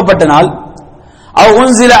அனுப்பப்பட்ட நாள். அவ்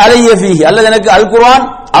உன்சில அலைய ஃபீஹி, அல்லது எனக்கு அல் குர்ஆன்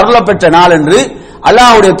அருளப்பெற்ற நாள் என்று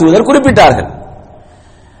அல்லாஹ்வுடைய தூதர் குறிப்பிட்டார்கள்.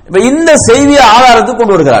 இப்ப இந்த செய்தியை ஆதாரத்துக்கு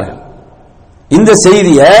கொண்டு வருகிறார்கள். இந்த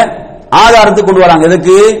செய்தியை ஆதாரத்துக்கு கொண்டு வராங்க.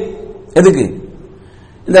 எதுக்கு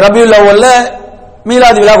இந்த ரபியுல் அவ்வல்ல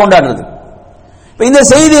மீலாது விழா கொண்டாடுறது. இப்ப இந்த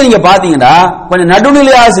செய்தியை நீங்க பாத்தீங்கன்னா கொஞ்சம்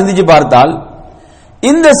நடுநிலையாக சிந்திச்சு பார்த்தால்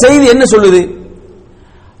இந்த செய்தி என்ன சொல்லுது?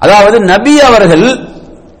 அதாவது நபி அவர்கள்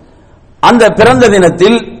அந்த பிறந்த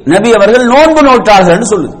தினத்தில் நபி அவர்கள் நோன்பு நோட்டார்கள்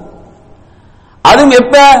என்று சொல்லுது. அதுவும்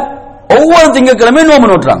எப்ப? ஒவ்வொரு திங்கட்கிழமை நோன்பு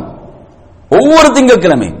நோட்டுறாங்க. ஒவ்வொரு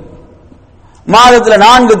திங்கட்கிழமை மாதத்துல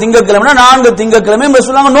 4 திங்கட்கிழமை 4 திங்கட்கிழமை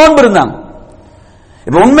சொல்லுவாங்க நோன்பு இருந்தாங்க.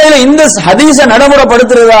 இப்ப உண்மையில இந்த ஹதீஸை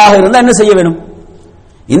நடைமுறைப்படுத்துவதாக இருந்தால் என்ன செய்ய வேணும்?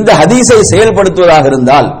 இந்த ஹதீஸை செயல்படுத்துவதாக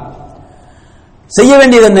இருந்தால் செய்ய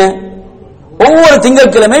வேண்டியது என்ன? ஒவ்வொரு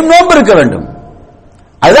திங்கட்கிழமையும் நோன்பு இருக்க வேண்டும்.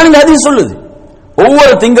 அதுதான் இந்த ஹதீஸ் சொல்லுது.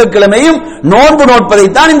 ஒவ்வொரு திங்கட்கிழமையும் நோன்பு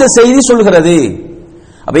நோட்பதைத்தான் இந்த செய்தி சொல்கிறது.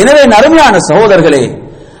 அப்ப எனவே அருமையான சகோதரர்களே,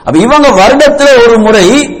 அப்ப இவங்க வருடத்தில் ஒரு முறை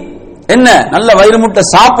என்ன நல்ல வயிறு முட்டை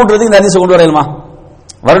சாப்பிடுறது இந்த ஹதீஸை கொண்டு வரையலுமா?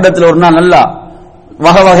 வருடத்தில் ஒரு நாள் நல்லா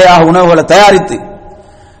வகை வகையாக உணவுகளை தயாரித்து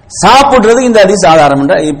சாப்பிடுறது இந்த ஹதீஸ் ஆதாரம்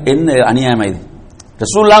என்ற என்ன அநியாயம் இது?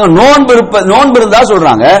 ரசூலுல்லாஹ் நோன்பு இருந்தா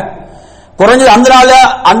சொல்றாங்க, குறைஞ்சது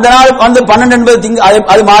அந்த நாள் வந்து 12 என்பது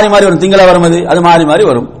அது மாறி மாறி வரும், திங்கள வரும், அது மாறி மாறி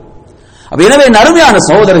வரும். அப்ப எனவே அருமையான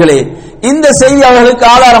சகோதரர்களே, இந்த செய்தி அவர்களுக்கு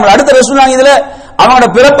ஆதாரம். அடுத்த ரசூலுல்லாஹ் இதுல அவங்களோட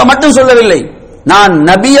பிறப்பை மட்டும் சொல்லவில்லை, நான்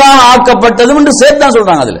நபியாக ஆக்கப்பட்டதும் என்று சேர்த்து தான்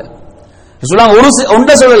சொல்றாங்க. அதுல ரசூலுல்லாஹ்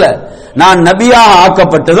ஒன்றை சொல்லல, நான் நபியாக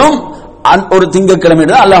ஆக்கப்பட்டதும் ஒரு திங்கட்கிழமை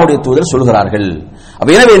என்று அல்லாஹ்வுடைய தூதர் சொல்கிறார்கள். அப்ப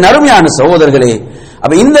எனவே அருமையான சகோதரர்களே,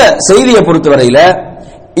 அப்ப இந்த செய்தியை பொறுத்தவரையில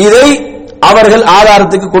இதை அவர்கள்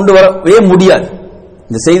ஆதாரத்துக்கு கொண்டு வரவே முடியாது.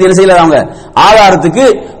 இந்த செய்தி என்ன செய்யல, அவங்க ஆதாரத்துக்கு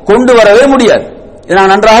கொண்டு வரவே முடியாது.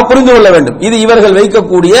 நான் நன்றாக புரிந்து கொள்ள வேண்டும். இது இவர்கள்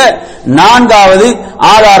வைக்கக்கூடிய 4வது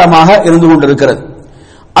ஆதாரமாக இருந்து கொண்டிருக்கிறது.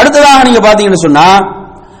 அடுத்ததாக நீங்க பாத்தீங்கன்னு சொன்னா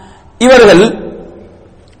இவர்கள்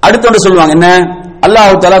அடுத்தொன்று சொல்லுவாங்க. என்ன?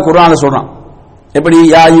 அல்லாஹ் தஆலா குர்ஆன்ல சொல்றான். எப்படி?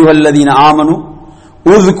 யா அய்யுஹல்லதீன ஆமனு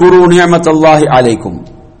உஸ்குரு நிஅமத்தல்லாஹி அலைக்கும்.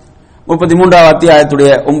 33வது அத்தியாயத்துடைய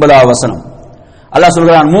 9வது வசனம். அல்லாஹ்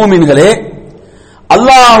சொல்கிறான், மூமின்களே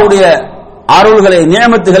அல்லாஹ்வுடைய அருள்களை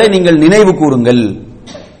நியமத்துகளை நீங்கள் நினைவு கூறுங்கள்.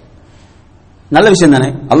 நல்ல விஷயம் தானே?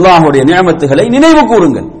 அல்லாஹ்வுடைய நியமத்துகளை நினைவு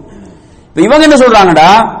கூறுங்கள். இப்ப இவங்க என்ன சொல்றாங்கடா,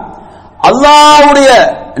 அல்லாஹ்வுடைய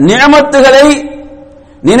நியமத்துகளை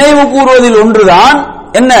நினைவு கூறுவதில் ஒன்றுதான்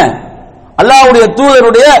என்ன? அல்லாஹ்வுடைய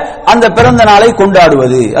தூதருடைய அந்த பிறந்த நாளை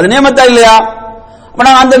கொண்டாடுவது. அது நியமத்தா இல்லையா? அப்ப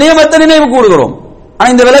நாங்க அந்த நியமத்தை நினைவு கூறுகிறோம். ஆனா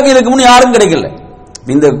இந்த விளக்கம் இதுக்கு முன் யாரும் கிடைக்கல.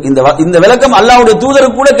 இந்த விளக்கம் அல்லாஹ்வுடைய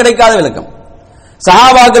தூதருக்கு கூட கிடைக்காத விளக்கம்,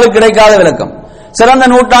 சஹாபாக்களுக்கு கிடைக்காத விளக்கம், சிறந்த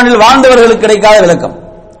நூற்றாண்டில் வாழ்ந்தவர்களுக்கு கிடைக்காத விளக்கம்.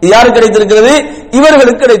 இது யாருக்கு கிடைத்திருக்கிறது?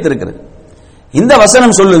 இவர்களுக்கு கிடைத்திருக்கிறது. இந்த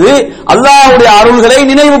வசனம் சொல்லுது, அல்லாஹ்வுடைய அருள்களை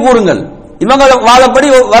நினைவு கூறுங்கள். இவங்க வாதப்படி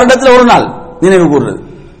வருடத்தில் ஒரு நாள் நினைவு கூறுறது,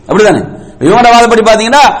 அப்படிதானே? இவங்க வாதப்படி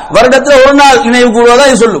பாத்தீங்கன்னா வருடத்தில் ஒரு நாள் நினைவு கூறுவதா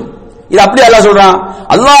இது சொல்லும். இது அப்படி அல்லாஹ் சொல்றான்,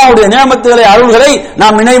 அல்லாஹ்வுடைய நியமத்துகளை அருள்களை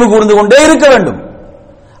நாம் நினைவு கூர்ந்து கொண்டே இருக்க வேண்டும்.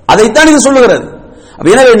 அதைத்தான் இது சொல்லுகிறது.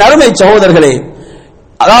 எனவே அருமை சகோதரர்களே,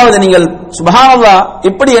 அதாவது நீங்கள் சுப்ஹானல்லாஹ்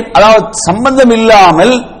இப்படி, அதாவது சம்பந்தம்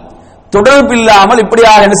இல்லாமல் தொடர்பு இல்லாமல்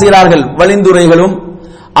இப்படியாக என்ன செய்கிறார்கள்? வழிந்துரைகளும்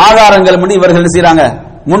ஆதாரங்களும் இவர்கள் என்ன செய்யறாங்க?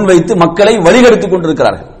 முன்வைத்து மக்களை வழிகெடுத்துக்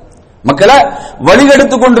கொண்டிருக்கிறார்கள். மக்களை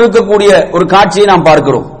வழிகெடுத்துக் கொண்டிருக்கக்கூடிய ஒரு காட்சியை நாம்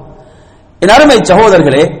பார்க்கிறோம். என் அருமை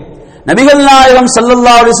சகோதரர்களே, நபிகள் நாயகம்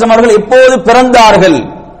ஸல்லல்லாஹு அலைஹி வஸல்லம் அவர்கள் எப்போது பிறந்தார்கள்?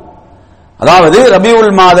 அதாவது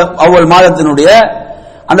ரபியுல் அவ்வல் மாதத்தினுடைய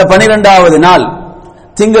அந்த 12வது நாள்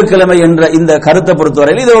திங்கட்கிழமை என்ற இந்த கருத்தை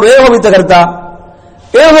பொறுத்தவரையில் இது ஒரு ஏகோபித்த கருத்தா?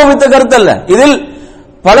 ஏகோபித்த கருத்து அல்ல. இதில்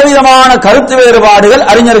பலவிதமான கருத்து வேறுபாடுகள்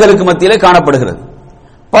அறிஞர்களுக்கு மத்தியிலே காணப்படுகிறது.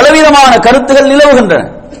 பலவிதமான கருத்துகள் நிலவுகின்றன.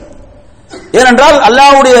 ஏனென்றால்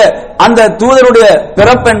அல்லாஹ்வுடைய அந்த தூதருடைய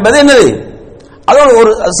பிறப்பு என்பது என்னது? அது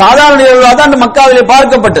ஒரு சாதாரண நிகழ்வாக தான் மக்காவிலே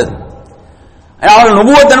பார்க்கப்பட்டது. அவர்கள்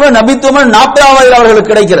நுபுவத் என்பது நபித்துவம் 40வது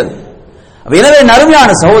அவர்களுக்கு கிடைக்கிறது. எனவே அருமையான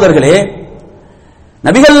சகோதரர்களே,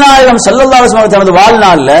 நபிகள் நாயகம் ஸல்லல்லாஹு அலைஹி வஸல்லம் தனது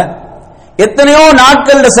வாழ்நாள்ல எத்தனையோ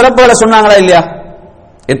நாட்களோட சிறப்புகளை சொன்னாங்களா இல்லையா?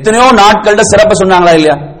 எத்தனையோ நாட்களோட சிறப்பு சொன்னாங்களா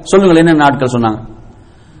இல்லையா? சொல்லுங்கள், என்ன நாட்கள் சொன்னாங்க?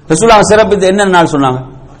 ரசூலுல்லாஹ் சிறப்பு என்ன நாள் சொன்னாங்க?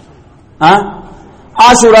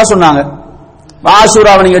 ஆஷூரா சொன்னாங்க.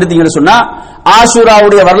 ஆஷூராவை நீங்க எடுத்தீங்கன்னு சொன்னா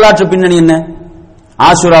ஆஷூராவுடைய வரலாற்று பின்னணி என்ன?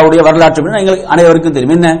 ஆஷூராவுடைய வரலாற்று பின்னணி எங்களுக்கு அனைவருக்கும்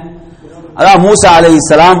தெரியும். என்ன? அதாவது மூசா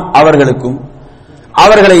அலைஹிஸ்ஸலாம் அவர்களுக்கும்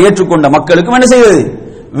அவர்களை ஏற்றுக்கொண்ட மக்களுக்கும் என்ன செய்வது?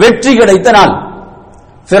 வெற்றி கிடைத்த நாள்.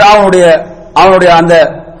 அவனுடைய அந்த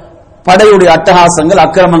படையுடைய அட்டகாசங்கள்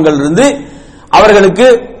அக்கிரமங்கள் இருந்து அவர்களுக்கு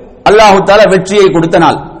அல்லாஹு தஆலா வெற்றியை கொடுத்த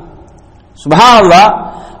நாள். சுப்ஹானல்லாஹ்,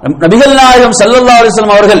 நபிகள் நாயகம் ஸல்லல்லாஹு அலைஹி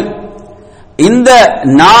வஸல்லம் அவர்கள் இந்த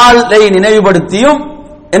நாளை நினைவுபடுத்தியும்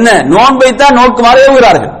என்ன நோன்பைத்தான் நோக்குமாறு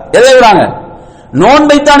ஏவுகிறார்கள். எதை ஏவுகிறாங்க?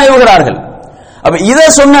 நோன்பைத்தான் ஏவுகிறார்கள். அப்ப இதை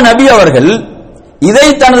சொன்ன நபி அவர்கள், இதை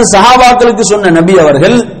தனது சஹாபாக்களுக்கு சொன்ன நபி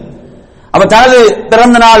அவர்கள், அப்ப தனது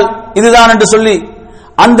பிறந்த நாள் இதுதான் என்று சொல்லி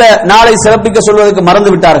அந்த நாளை சிறப்பிக்க சொல்வதற்கு மறந்து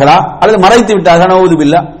விட்டார்களா அல்லது மறைத்து விட்டார்களா? நவுது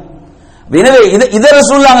பில்லாஹ். எனவே இதை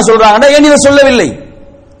ரசூலுல்லாஹ் சொல்றாங்கன்னா ஏன் இதை சொல்லவில்லை?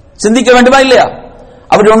 சிந்திக்க வேண்டுமா இல்லையா?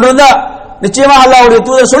 அப்படி ஒன்று இருந்தா நிச்சயமாக அல்லாஹ்வுடைய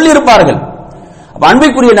தூதர் சொல்லி இருப்பார்கள். அப்ப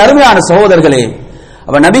அன்பிற்குரிய நறுமையான சகோதரர்களே,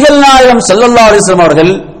 அப்ப நபிகள் நாயகம் ஸல்லல்லாஹு அலைஹி வஸல்லம்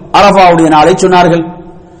அவர்கள் அரஃபாவுடைய நாளை சொன்னார்கள்,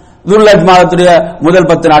 துல்ஹஜ் மாதத்துடைய முதல்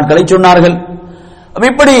 10 நாட்களை சொன்னார்கள்.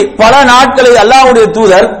 இப்படி பல நாட்களை அல்லாஹ்வுடைய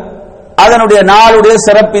தூதர் அதனுடைய நாளுடைய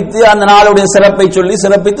சிறப்பித்து அந்த நாளுடைய சிறப்பை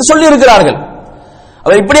சிறப்பித்து சொல்லி இருக்கிறார்கள்.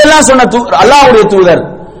 இப்படியெல்லாம் சொன்ன அல்லாஹ்வுடைய தூதர்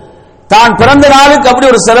தான் பிறந்த நாளுக்கு அப்படி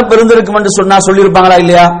ஒரு சிறப்பு இருந்திருக்கும் என்று சொன்னா சொல்லியிருப்பாங்களா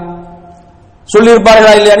இல்லையா?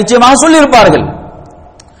 சொல்லியிருப்பார்களா இல்லையா? நிச்சயமாக சொல்லியிருப்பார்கள்.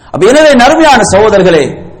 அப்ப எனவே நறுமையான சகோதரர்களே,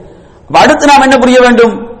 அடுத்து நாம் என்ன புரிய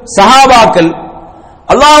வேண்டும்? சஹாபாக்கள்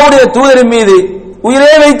அல்லாஹ்வுடைய தூதரின் மீது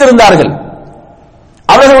உயிரே வைத்திருந்தார்கள்.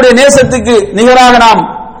 அவர்களுடைய நேசத்துக்கு நிகராக நாம்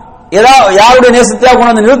யாருடைய நேசத்தையாக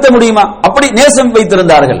கொண்டு நிறுத்த முடியுமா? அப்படி நேசம்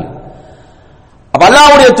வைத்திருந்தார்கள். அப்ப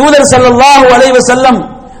அல்லாஹ்வுடைய தூதர் ஸல்லல்லாஹு அலைஹி வஸல்லம்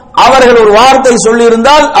அவர்கள் ஒரு வார்த்தை சொல்லி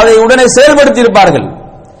இருந்தால் அதை உடனே செயல்படுத்தி இருப்பார்கள்,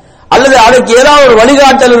 அல்லது அதற்கு ஏதாவது ஒரு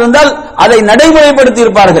வழிகாட்டல் இருந்தால் அதை நடைமுறைப்படுத்தி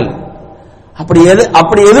இருப்பார்கள். அப்படி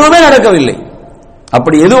எதுவுமே நடக்கவில்லை.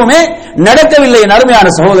 அப்படி எதுவுமே நடக்கவில்லை. அருமையான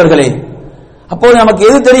சகோதரர்களே, அப்போது நமக்கு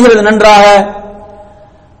எது தெரிகிறது நன்றாக?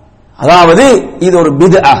 அதாவது இது ஒரு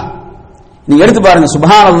பித்ஆ. நீங்க எடுத்து பாருங்க,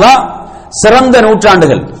 சுப்ஹானல்லாஹ், சிறந்த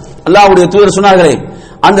நூற்றாண்டுகள் அல்லாஹ்வுடைய தூதர் சொன்னார்களே,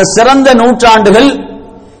 அந்த சிறந்த நூற்றாண்டுகள்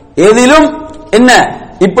எதிலும் என்ன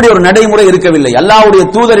இப்படி ஒரு நடைமுறை இருக்கவில்லை. அல்லாஹ்வுடைய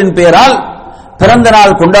தூதரின் பெயரால் பிறந்த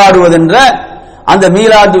நாள் கொண்டாடுவதென்ற அந்த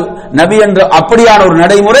மீலாது நபி என்ற அப்படியான ஒரு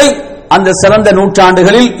நடைமுறை அந்த சிறந்த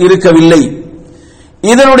நூற்றாண்டுகளில் இருக்கவில்லை.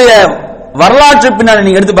 இதனுடைய வரலாற்று பின்னால்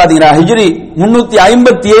நீங்க எடுத்து பாத்தீங்கன்னா ஹிஜ்ரி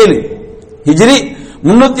 357 ஹிஜ்ரி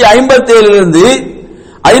 357 இருந்து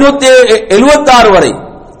 576 வரை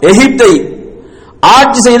எகிப்தை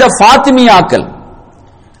ஆட்சி செய்த ஃபாத்திமியாக்கள்,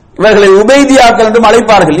 இவர்களை உபைதியாக்கள் என்றும்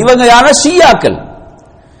அழைப்பார்கள். இவங்க யார? ஷியாக்கள்.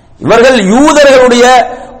 இவர்கள் யூதர்களுடைய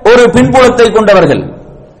ஒரு பின்புலத்தை கொண்டவர்கள்,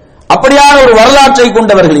 அப்படியான ஒரு வரலாற்றை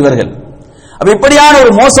கொண்டவர்கள் இவர்கள். இப்படியான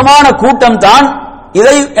ஒரு மோசமான கூட்டம் தான்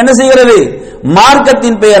இதை என்ன செய்கிறது?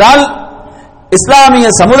 மார்க்கத்தின் பெயரால் இஸ்லாமிய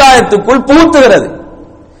சமுதாயத்துக்குள் புகுத்துகிறது.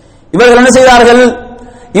 இவர்கள் என்ன செய்தார்கள்?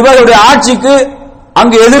 இவர்களுடைய ஆட்சிக்கு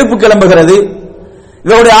அங்கு எதிர்ப்பு கிளம்புகிறது.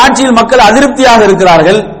 இவருடைய ஆட்சியில் மக்கள் அதிருப்தியாக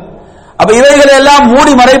இருக்கிறார்கள். அப்ப இவைகளை எல்லாம்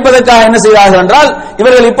மூடி மறைப்பதற்காக என்ன செய்தார்கள் என்றால்,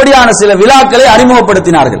 இவர்கள் இப்படியான சில விழாக்களை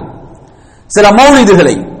அறிமுகப்படுத்தினார்கள். சில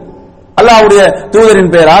மௌலிதுகளை அல்லாஹ்வுடைய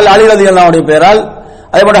தூதரின் பெயரால், அலி ரலியல்லாஹுடைய பெயரால்,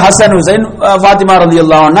 அதேபோல ஹசன் ஹுசைன், ஃபாத்திமா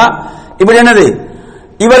ரலியல்லாஹு அன்ஹா, இப்படி என்னது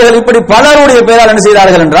இவர்கள் இப்படி பலருடைய பெயரால் என்ன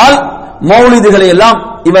செய்தார்கள் என்றால் மௌலிதுகளை எல்லாம்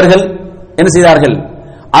இவர்கள் என்ன செய்தார்கள்?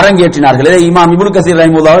 அரங்கேற்றினார்கள். இதை இமாம் இப்னு கஸீர்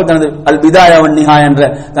ரஹிமஹுல்லாஹ் தனது அல் பிதாயா வன் நிஹாயா என்ற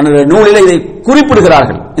தனது நூலில் இதை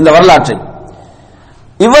குறிப்பிடுகிறார்கள், இந்த வரலாற்றை.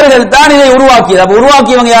 இவர்கள் தான் இதை உருவாக்கியது. அப்ப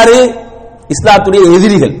உருவாக்கியவங்க யாரு? இஸ்லாத்துடைய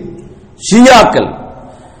எதிரிகள், ஷியாக்கள்.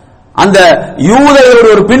 அந்த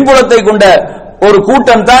யூதர்களுடைய ஒரு பின்புலத்தை கொண்ட ஒரு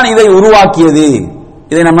கூட்டம் தான் இதை உருவாக்கியது.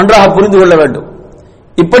 இதை நாம் நன்றாக புரிந்து கொள்ள வேண்டும்.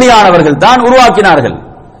 இப்படியானவர்கள் தான் உருவாக்கினார்கள்.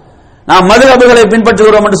 நாம் மதுஹபுகளை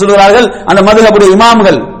பின்பற்றுகிறோம் என்று சொல்கிறார்கள். அந்த மதுஹபுடைய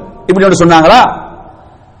இமாம்கள் இப்படி ஒன்று சொன்னாங்களா?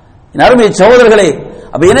 அருமை சகோதரர்களே,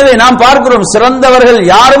 அப்ப எனவே நாம் பார்க்கிறோம், சிறந்தவர்கள்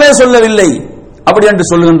யாருமே சொல்லவில்லை அப்படி என்று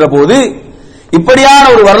சொல்லுகின்ற போது, இப்படியான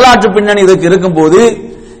ஒரு வரலாற்று பின்னணி இதற்கு இருக்கும் போது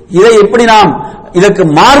இதை எப்படி நாம் இதற்கு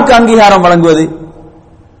மார்க் அங்கீகாரம் வழங்குவது?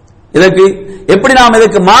 இதற்கு எப்படி நாம்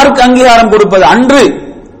இதற்கு மார்க் அங்கீகாரம் கொடுப்பது? அன்று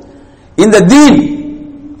இந்த தீன்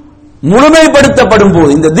முழுமைப்படுத்தப்படும்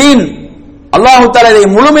போது, இந்த தீன் அல்லாஹ் தஆலா இதை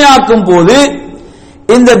முழுமையாக்கும் போது,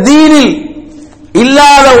 இந்த தீனில்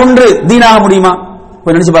இல்லாத ஒன்று தீனாக முடியுமா?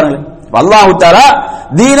 கொஞ்சம் நினைச்சு பாருங்களேன். அல்லாஹ் தஆலா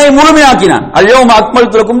தீனை முழுமையாக்கினான். அல்-யௌம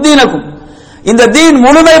அக்மல்து லக்கும் தீனக்கும். இந்த தீன்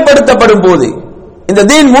முழுமைப்படுத்தப்படும் போது, இந்த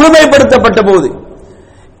தீன் முழுமைப்படுத்தப்பட்ட போது,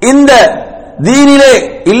 இந்த தீனிலே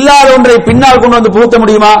இல்லாத ஒன்றை பின்னால் கொண்டு வந்து புகுத்த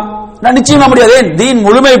முடியுமா? நிச்சயமா முடியாது. தீன்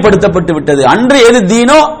முழுமைப்படுத்தப்பட்டு விட்டது. அன்று எது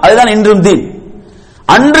தீனோ அதுதான் இன்றும் தீன்.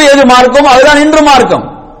 அன்று எது மார்க்கமோ அதுதான் இன்றும் மார்க்கம்.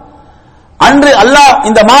 அன்று அல்லாஹ்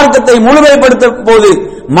இந்த மார்க்கத்தை முழுமைப்படுத்த போது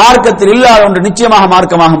மார்க்கத்தில் இல்லாத ஒன்று நிச்சயமாக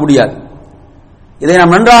மார்க்கமாக முடியாது. இதை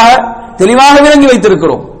நாம் நன்றாக தெளிவாக விளங்கி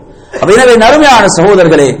வைத்திருக்கிறோம். எனவே நறுமையான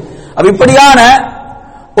சகோதரர்களே, இப்படியான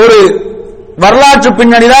ஒரு வரலாற்று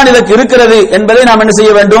பின்னணிதான் இதற்கு இருக்கிறது என்பதை நாம் என்ன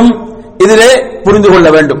செய்ய வேண்டும்? இதிலே புரிந்து கொள்ள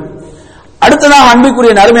வேண்டும். அடுத்ததாக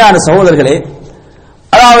அன்பிற்குரிய நறுமையான சகோதரர்களே,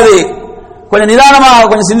 அதாவது கொஞ்சம் நிதானமாக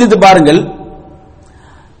கொஞ்சம் சிந்தித்து பாருங்கள்.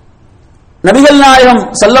 நபிகள் நாயகம்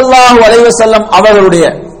ஸல்லல்லாஹு அலைஹி வஸல்லம் அவர்களுடைய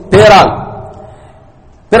பெயரால்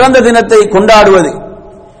பிறந்த தினத்தை கொண்டாடுவது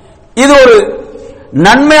இது ஒரு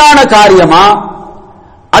நன்மையான காரியமா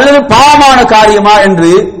அல்லது பாவமான காரியமா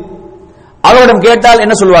என்று அவரிடம் கேட்டால்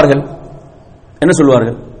என்ன சொல்வார்கள்? என்ன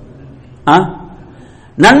சொல்வார்கள்?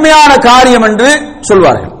 நன்மையான காரியம் என்று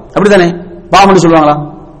சொல்வார்கள். அப்படித்தானே? பாவம் என்று சொல்லுவாங்களா?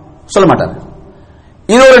 சொல்ல மாட்டார்கள்.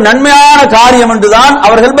 இது ஒரு நன்மையான காரியம் என்றுதான்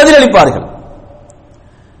அவர்கள் பதிலளிப்பார்கள்.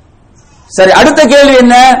 சரி, அடுத்த கேள்வி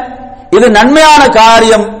என்ன? இது நன்மையான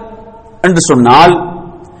காரியம் என்று சொன்னால்,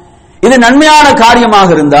 இது நன்மையான காரியமாக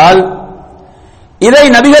இருந்தால் இதை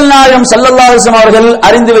நபிகள் நாயகம் ஸல்லல்லாஹு அலைஹி வஸல்லம் அவர்கள்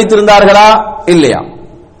அறிந்து வைத்திருந்தார்களா இல்லையா?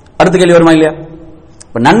 அடுத்த கேள்வி வருமா இல்லையா?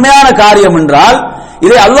 நன்மையான காரியம் என்றால்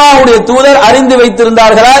இதை அல்லாஹ்வுடைய தூதர் அறிந்து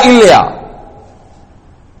வைத்திருந்தார்களா இல்லையா?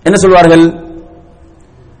 என்ன சொல்வார்கள்?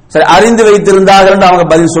 சரி, அறிந்து வைத்திருந்தார்கள் என்று அவங்க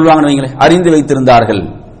பதில் சொல்லுவாங்க வைங்களேன். அறிந்து வைத்திருந்தார்கள்.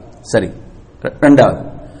 சரி, இரண்டாவது.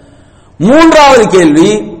 மூன்றாவது கேள்வி,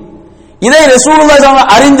 இதை ரசூலுல்லாஹி ஸல்லல்லாஹு அலைஹி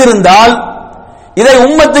வஸல்லம் அறிந்திருந்தால் இதை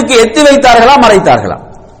உம்மத்துக்கு எத்தி வைத்தார்களா மறைத்தார்களா?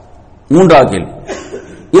 மூன்றாவது கேள்வி,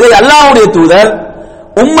 இதை அல்லாஹ்வுடைய தூதர்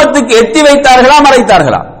உம்மத்துக்கு எத்தி வைத்தார்களா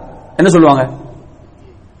மறைத்தார்களா? என்ன சொல்லுவாங்க?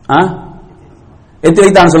 எத்தி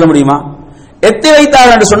வைத்தான்னு சொல்ல முடியுமா? எத்தி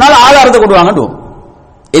வைத்தார்கள் என்று சொன்னால் ஆதாரத்தை கொண்டு வாங்க.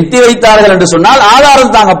 எத்தி வைத்தார்கள் என்று சொன்னால்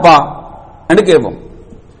ஆதாரம் தாங்கப்பா என்று கேட்போம்.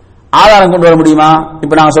 ஆதாரம் கொண்டு வர முடியுமா?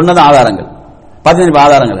 இப்ப நாங்க சொன்னது ஆதாரங்கள், பார்த்தீங்கன்னா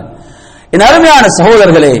ஆதாரங்கள். என் அருமையான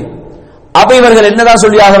சகோதரர்களே, அப்ப இவர்கள் என்னதான்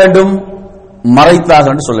சொல்லியாக வேண்டும்?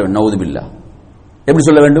 மறைத்தார்கள் என்று சொல்ல வேண்டும். நவுது பில்லா. எப்படி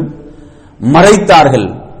சொல்ல வேண்டும்? மறைத்தார்கள்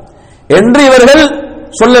என்று இவர்கள்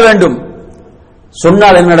சொல்ல வேண்டும்.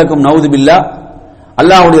 சொன்னால் என்ன நடக்கும்? நவுது பில்லா.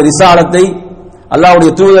 அல்லாஹ்வுடைய ரிசாலத்தை,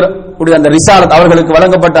 அல்லாஹ்வுடைய தூதர் அந்த ரிசாலத், அவர்களுக்கு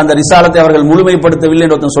வழங்கப்பட்ட அந்த ரிசாலத்தை அவர்கள் முழுமைப்படுத்தவில்லை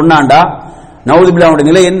என்று ஒருத்தன் சொன்னாண்டா, நவுது பில்லாவுடைய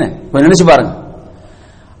நிலை என்ன? நினைச்சு பாருங்க.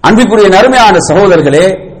 அன்பிற்குரிய நறுமையான சகோதரர்களே,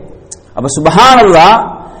 அப்ப சுப்ஹானல்லாஹ்,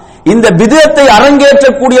 இந்த பித்அத்தை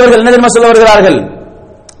அரங்கேற்றக்கூடியவர்கள் என்ன தெரியுமா சொல்ல வருகிறார்கள்?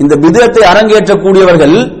 இந்த பித்அத்தை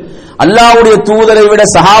அரங்கேற்றக்கூடியவர்கள் அல்லாஹ்வுடைய தூதரை விட,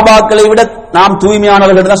 சஹாபாக்களை விட நாம்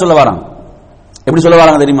தூய்மையானவர்கள் தான் சொல்ல வராங்க. எப்படி சொல்ல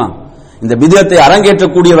வராங்க தெரியுமா? இந்த பித்அத்தை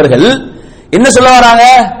அரங்கேற்றக்கூடியவர்கள் என்ன சொல்ல வராங்க?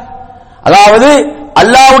 அதாவது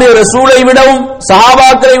அல்லாஹ்வுடைய ரசூலை விடவும்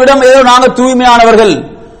சஹாபாக்களை விடவும் ஏதோ நாங்க தூய்மையானவர்கள்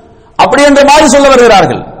அப்படி என்ற மாதிரி சொல்ல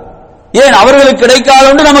வருகிறார்கள். ஏன்? அவர்களுக்கு கிடைக்காத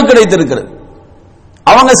ஒன்று நமக்கு கிடைத்திருக்கிறது,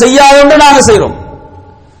 அவங்க செய்யாத ஒன்று நாங்க செய்றோம்.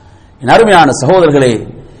 என் அருமையான சகோதரர்களே,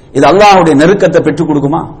 இது அல்லாஹ்வுடைய நெருக்கத்தை பெற்றுக்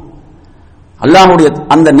கொடுக்குமா? அல்லாஹ்வுடைய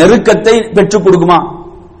அந்த நெருக்கத்தை பெற்றுக் கொடுக்குமா?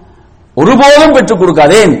 ஒருபோதும் பெற்றுக்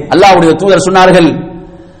கொடுக்காதேன். அல்லாஹ்வுடைய தூதர் சொன்னார்கள்,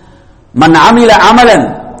 மன் அமில அமலன்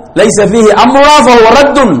லைஸ ஃபீஹி அம்ருனா ஃபஹுவ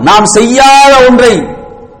ரத்துன். நாம் செய்யாத ஒன்றை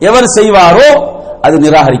எவர் செய்வாரோ அது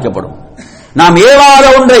நிராகரிக்கப்படும். நாம் ஏவாத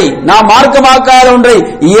ஒன்றை, நாம் மார்க்கமாக்காத ஒன்றை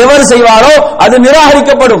எவர் செய்வாரோ அது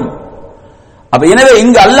நிராகரிக்கப்படும். அப்ப எனவே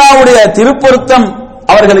இங்கு அல்லாஹ்வுடைய திருப்பொருத்தம்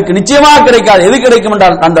அவர்களுக்கு நிச்சயமாக கிடைக்காது. எது கிடைக்கும்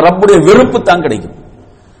என்றால் அந்த ரப்புடைய வெறுப்பு தான் கிடைக்கும்.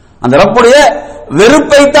 அந்த ரப்புடைய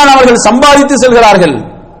வெறுப்பைத்தான் அவர்கள் சம்பாதித்து செல்கிறார்கள்.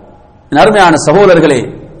 அருமையான சகோதரர்களே,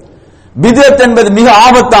 பித்அத் என்பது மிக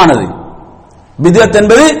ஆபத்தானது. பித்அத்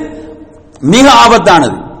என்பது மிக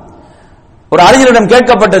ஆபத்தானது. ஒரு அறிஞரிடம்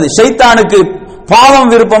கேட்கப்பட்டது, ஷைத்தானுக்கு பாவம்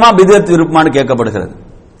விருப்பமா பித்அத் விருப்பமானு கேட்கப்படுகிறது.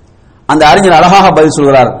 அந்த அறிஞர் அழகாக பதில்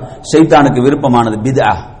சொல்கிறார், ஷைத்தானுக்கு விருப்பமானது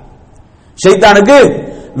பித்ஆ. ஷைத்தானுக்கு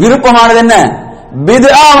விருப்பமானது என்ன?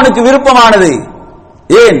 பித்ஆ அவனுக்கு விருப்பமானது.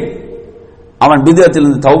 ஏன்? அவன்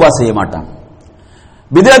பித்அத்திலிருந்து தௌபா செய்ய மாட்டான்.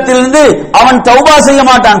 பித்அத்திலிருந்து அவன் தௌபா செய்ய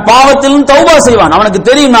மாட்டான். பாவத்திலிருந்து தௌபா செய்வான். அவனுக்கு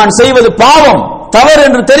தெரியும் நான் செய்வது பாவம், தவறு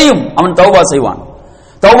என்று தெரியும். அவன் தௌபா செய்வான்.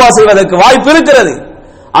 தௌபா செய்வதற்கு வாய்ப்பு இருக்கிறது.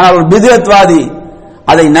 ஆனால் ஒரு பித்அத்வாதி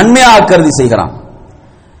அதை நன்மையாக கருதி செய்கிறான்.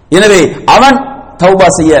 எனவே அவன் தௌபா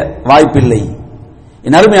செய்ய வாய்ப்பில்லை.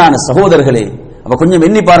 என் அருமையான சகோதரர்களே, அப்ப கொஞ்சம்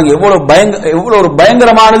எண்ணி பாருங்க, எவ்வளவு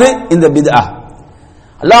பயங்கரமானது இந்த பித்ஆ.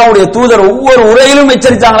 அல்லாஹ்வுடைய தூதர் ஒவ்வொரு உரையிலும்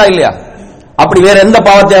எச்சரித்தாங்களா இல்லையா? அப்படி வேற எந்த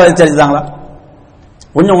பாவத்தையாவது எச்சரித்தாங்களா?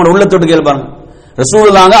 கொஞ்சம் உங்களோட உள்ளத்தோடு கேள்பாங்க.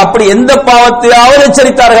 ரசூலுல்லாஹ் அப்படி எந்த பாவத்தையாவது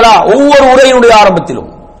எச்சரித்தார்களா? ஒவ்வொரு உரையினுடைய ஆரம்பத்திலும்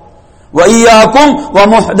வய்யாக்கும் வ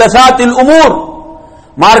முஹ்தஸாத்தில் உமூர்,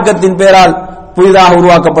 மார்க்கத்தின் பெயரால் புதிதாக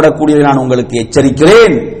உருவாக்கப்படக்கூடியதை நான் உங்களுக்கு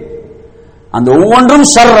எச்சரிக்கிறேன். அந்த ஒவ்வொன்றும்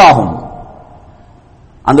ஷர்ராகும்,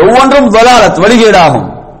 அந்த ஒவ்வொன்றும் வலாலத் வழிகேடாகும்.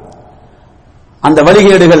 அந்த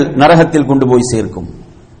வழிகேடுகள் நரகத்தில் கொண்டு போய் சேர்க்கும்,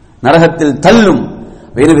 நரகத்தில் தள்ளும்.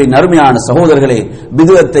 எனவே நறுமையான சகோதரர்களே,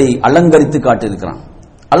 பிதுஅத்தை அலங்கரித்து காட்டியிருக்கிறான்,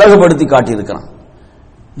 அழகுபடுத்தி காட்டியிருக்கிறான்.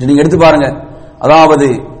 நீங்க எடுத்து பாருங்க, அதாவது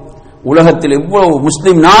உலகத்தில் எவ்வளவு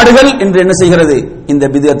முஸ்லிம் நாடுகள் என்று என்ன செய்கிறது? இந்த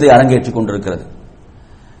பிதுஅத்தை அரங்கேற்றிக் கொண்டிருக்கிறது.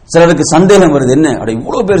 சிலருக்கு சந்தேகம் வருது, என்ன அட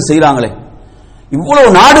இவ்வளவு பேர் செய்யறாங்களே, இவ்வளவு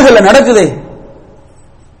நாடுகள்ல நடக்குதே,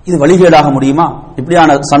 இது வழிகேடாக முடியுமா?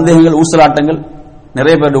 இப்படியான சந்தேகங்கள், ஊசலாட்டங்கள்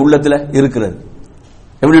நிறைய பேருடைய உள்ளத்துல இருக்கிறது.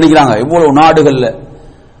 எப்படி நினைக்கிறாங்க? இவ்வளவு நாடுகள்ல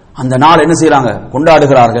அந்த நாள் என்ன செய்யறாங்க?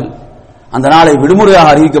 கொண்டாடுகிறார்கள். அந்த நாளை விடுமுறையாக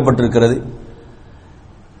அறிவிக்கப்பட்டிருக்கிறது.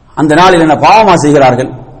 அந்த நாளில் என்ன பாவமா செய்கிறார்கள்?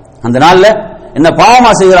 அந்த நாள்ல என்ன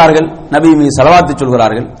பாவமா செய்கிறார்கள்? நபி மீது ஸலவாத்து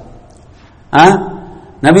சொல்கிறார்கள்,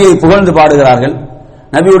 நபியை புகழ்ந்து பாடுகிறார்கள்,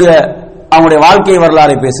 நபியுடைய அவங்களுடைய வாழ்க்கை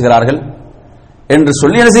வரலாறை பேசுகிறார்கள் என்று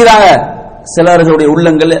சொல்லி என்ன செய்யறாங்க? சிலர்களுடைய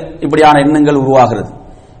உள்ளங்கள் இப்படியான எண்ணங்கள் உருவாகிறது.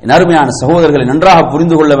 என் அருமையான சகோதரர்களை நன்றாக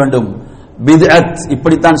புரிந்து கொள்ள வேண்டும். பித்அத்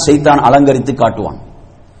இப்படித்தான் ஷைத்தான் அலங்கரித்து காட்டுவான்.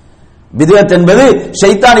 பித்அத் என்பது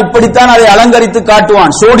ஷைத்தான் இப்படித்தான் அதை அலங்கரித்து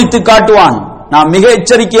காட்டுவான், சோடித்து காட்டுவான். நாம் மிக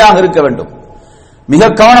எச்சரிக்கையாக இருக்க வேண்டும், மிக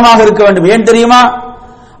கவனமாக இருக்க வேண்டும். ஏன் தெரியுமா?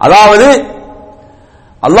 அதாவது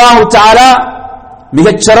அல்லாஹ் தஆலா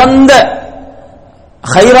மிகச் சிறந்த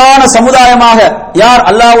ஹைரான சமுதாயமாக யார்?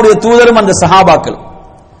 அல்லாஹ்வுடைய தூதரும் அந்த சஹாபாக்கள்.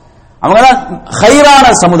 அவங்கதான் ஹைரான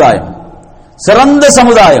சமுதாயம், சிறந்த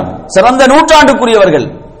சமுதாயம், சிறந்த நூற்றாண்டுக்குரியவர்கள்.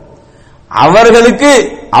 அவர்களுக்கு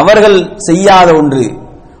அவர்கள் செய்யாத ஒன்று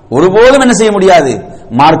ஒருபோதும் என்ன செய்ய முடியாது?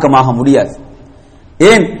 மார்க்கமாக முடியாது.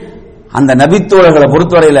 ஏன்? அந்த நபித்தோழர்களை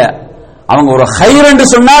பொறுத்தவரையில அவங்க ஒரு ஹைர் என்று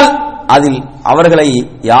சொன்னால் அதில் அவர்களை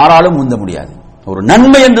யாராலும் முந்த முடியாது. ஒரு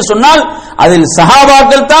நன்மை என்று சொன்னால் அதில்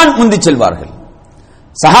சஹாபாக்கள் தான் முந்தி செல்வார்கள்.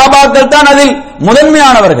 சஹாபாக்கள் தான் அதில்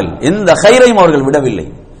முதன்மையானவர்கள். எந்த ஹைரையும் அவர்கள் விடவில்லை.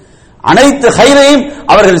 அனைத்து ஹைரையும்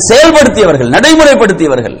அவர்கள் செயல்படுத்தியவர்கள்,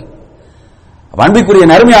 நடைமுறைப்படுத்தியவர்கள். அன்பிற்குரிய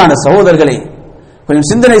அருமையான சகோதரர்களை கொஞ்சம்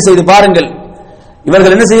சிந்தனை செய்து பாருங்கள்.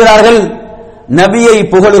 இவர்கள் என்ன செய்கிறார்கள்? நபியை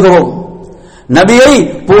புகழுகிறோம், நபியை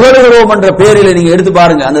புகழுகிறோம் என்ற பெயரில் நீங்க எடுத்து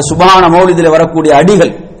பாருங்க. அந்த சுப்ஹான மௌலிதில் வரக்கூடிய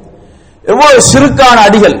அடிகள் எவ்வளவு சிறுக்கான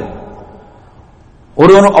அடிகள்.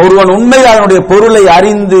 ஒருவன் உண்மையில் அதனுடைய பொருளை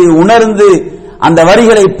அறிந்து உணர்ந்து அந்த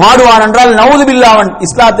வரிகளை பாடுவான் என்றால் நவுதுபில்லா அவன்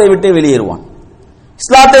இஸ்லாத்தை விட்டு வெளியேறுவான்,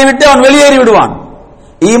 இஸ்லாத்தை விட்டு அவன் வெளியேறி விடுவான்.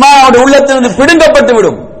 ஈமான் அவனுடைய உள்ளத்திலிருந்து பிடுங்கப்பட்டு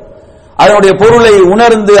விடும். அதனுடைய பொருளை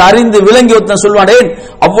உணர்ந்து அறிந்து விளங்கி சொல்வான்.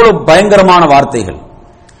 அவ்வளவு பயங்கரமான வார்த்தைகள்.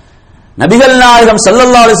 நபிகள் நாயகம்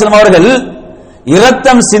ஸல்லல்லாஹு அலைஹி வஸல்லம் அவர்கள்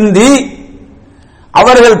இரத்தம் சிந்தி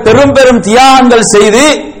அவர்கள் பெரும் பெரும் தியாகங்கள் செய்து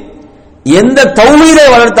எந்த தௌஹீதை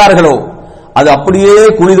வளர்த்தார்களோ அது அப்படியே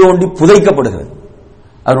குழி தோண்டி புதைக்கப்படுகிறது.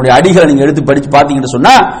 அதனுடைய அடிகளை நீங்க எடுத்து படிச்சு பார்த்தீங்கன்னு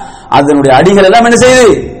சொன்னா அதனுடைய அடிகள் எல்லாம் என்ன செய்யுது?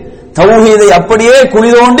 தௌஹீதை அப்படியே குழி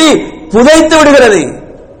தோண்டி புதைத்து விடுகிறது.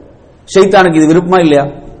 ஷைத்தானுக்கு இது விருப்பமா இல்லையா?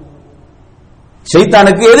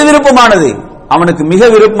 ஷைத்தானுக்கு எது விருப்பமானது? அவனுக்கு மிக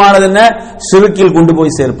விருப்பமானது என்ன? ஷிர்கில் கொண்டு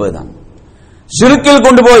போய் சேர்ப்பதுதான். ஷிர்கில்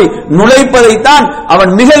கொண்டு போய் நுழைப்பதைத்தான்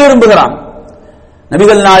அவன் மிக விரும்புகிறான்.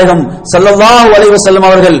 நபிகள் நாயகம் ஸல்லல்லாஹு அலைஹி வஸல்லம்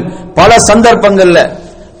அவர்கள் பல சந்தர்ப்பங்கள்ல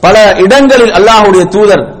பல இடங்களில் அல்லாஹ்வுடைய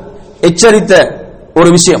தூதர் எச்சரித்த ஒரு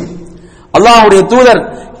விஷயம், அல்லாஹ்வுடைய தூதர்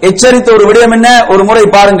எச்சரித்த ஒரு விடயம் என்ன? ஒரு முறை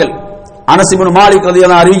பாருங்கள். அனஸ் இப்னு மாலிக்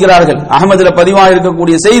ரலியல்லாஹு அன்ஹு அறிவிக்கிறார்கள், அஹ்மதுல பதிவாக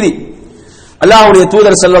இருக்கக்கூடிய செய்தி. அல்லாஹ்வுடைய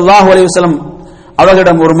தூதர் ஸல்லல்லாஹு அலைஹி வஸல்லம்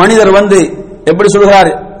அவர்களிடம் ஒரு மனிதர் வந்து எப்படி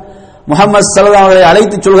சொல்கிறார்? முஹம்மது ஸல்லல்லாஹு அலைஹி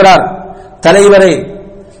அழைத்து சொல்கிறார், தலைவரே,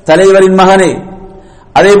 தலைவரின் மகனே,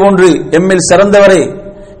 அதே போன்று எம்மில் சிறந்தவரே,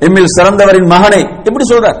 எம்மில் சிறந்தவரின் மகனே, எப்படி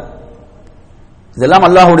சொல்றார்? இதெல்லாம்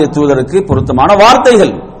அல்லாஹ்வுடைய தூதருக்கு பொருத்தமான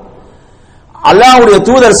வார்த்தைகள். அல்லாஹ்வுடைய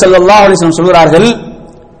தூதர் ஸல்லல்லாஹு அலைஹி வஸல்லம் சொல்கிறார்கள்,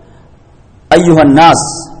 அய்யுஹன் நாஸ்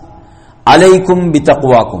அலைக்கும்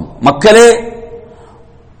பிதக்வாக்கும், மக்களே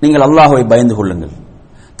நீங்கள் அல்லாஹ்வை பயந்து கொள்ளுங்கள்,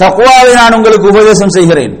 தக்வாவை நான் உங்களுக்கு உபதேசம்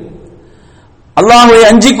செய்கிறேன், அல்லாஹ்வை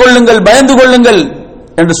அஞ்சிக் கொள்ளுங்கள், பயந்து கொள்ளுங்கள்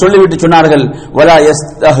என்று சொல்லிவிட்டு சொன்னார்கள், வலா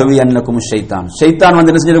யஸ்தஹவி அன்னக்கும் ஷைத்தான், ஷைத்தான்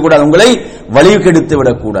வந்து என்ன செஞ்சிடக்கூடாது? உங்களை வழிகெடுத்து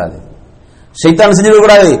விடக்கூடாது. ஷைத்தான்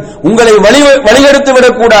செஞ்சிடக்கூடாது, உங்களை வழிகெடுத்து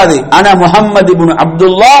விடக்கூடாது. அனா முஹம்மது இப்னு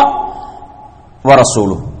அப்துல்லா வ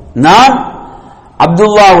ரசூலுஹு, நான்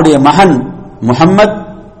அப்துல்லாவுடைய மகன் முஹம்மத்,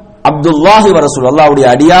 அப்துல்லாஹி வ ரசூல், அல்லாஹ்வுடைய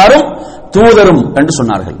அடியாரும் தூதரும் என்று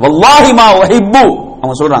சொன்னார்கள். வல்லாஹி மா உஹிப்பு,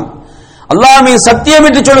 அவங்க சொல்றாங்க, அல்லாஹ் மீது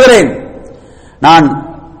சத்தியமிட்டு சொல்கிறேன், நான்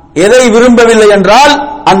எதை விரும்பவில்லை என்றால்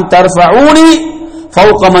அன் தர்ஃபஊனி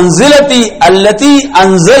ஃபௌக மன்சிலதி அல்லதி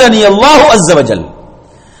அன்ஸலனி அல்லாஹு அஸ்ஸ வஜல்,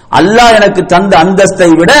 அல்லாஹ் எனக்கு தந்த அந்தஸ்தை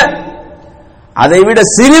விட அதைவிட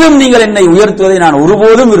சிறிதும் நீங்கள் என்னை உயர்த்துவதை நான்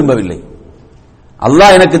ஒருபோதும் விரும்பவில்லை.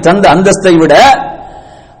 அல்லாஹ் எனக்கு தந்த அந்தஸ்தை விட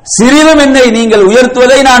சிறிதும் என்னை நீங்கள்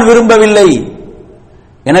உயர்த்துவதை நான் விரும்பவில்லை.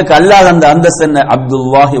 எனக்கு அல்லாஹ் அந்த அந்தஸ்து என்ன?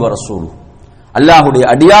 அப்துல்லாஹி வ ரசூல், அல்லாஹ்வுடைய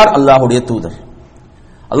அடியார், அல்லாஹ்வுடைய தூதர்,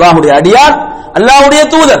 அல்லாஹ்வுடைய அடியார், அல்லாஹ்வுடைய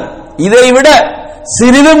தூதர், இதைவிட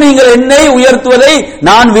சிறிதும் நீங்கள் என்னை உயர்த்துவதை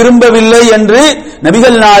நான் விரும்பவில்லை என்று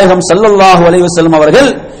நபிகள் நாயகம் ஸல்லல்லாஹு அலைஹி வஸல்லம் அவர்கள்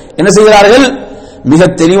என்ன செய்கிறார்கள்? மிக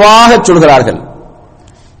தெளிவாக சொல்கிறார்கள்.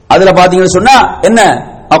 அதுல பாத்தீங்கன்னு சொன்னா என்ன?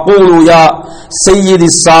 அகூலு யா சய்யிதி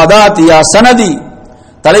ஸாதாத் யா சனதி,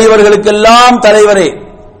 தலைவர்களுக்கெல்லாம் தலைவரே.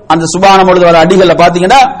 அந்த சுப்ஹான மௌலித் வர அடிகள்ல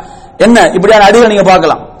பாத்தீங்கன்னா என்ன? இப்படியான அடிகள் நீங்க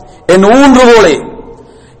பார்க்கலாம். என் ஊன்றுகோலே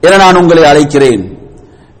என நான் உங்களை அழைக்கிறேன்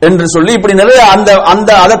என்று சொல்லி இப்படி நிறைய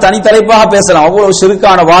அதை தனித்தலைப்பாக பேசலாம். அவ்வளவு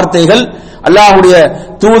சிறுக்கான வார்த்தைகள். அல்லாஹ்வுடைய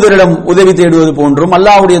தூதரிடம் உதவி தேடுவது போன்றும்,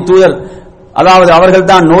 அல்லாஹ்வுடைய தூதர் அதாவது அவர்கள்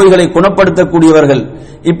தான் நோய்களை குணப்படுத்தக்கூடியவர்கள்,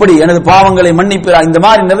 இப்படி எனது பாவங்களை மன்னிப்பார், இந்த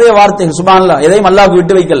மாதிரி நிறைய வார்த்தைகள். சுப்ஹானல்லாஹ், எதையும் அல்லாஹ்வுக்கு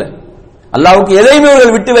விட்டு வைக்கல, அல்லாஹ்வுக்கு எதையுமே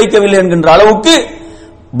அவர்கள் விட்டு வைக்கவில்லை என்கின்ற அளவுக்கு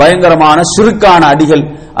பயங்கரமான ஷிர்கான அடிகள்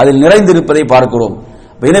அதில் நிறைந்திருப்பதை பார்க்கிறோம்.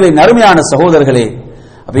 எனவே நறுமையான சகோதரர்களே,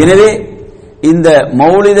 எனவே இந்த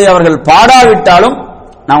மௌலிதை அவர்கள் பாடாவிட்டாலும்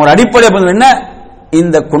நாம் ஒரு அடிப்படை என்ன,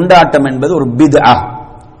 இந்த கொண்டாட்டம் என்பது ஒரு பித்ஆ,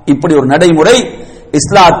 இப்படி ஒரு நடைமுறை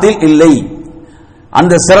இஸ்லாத்தில் இல்லை.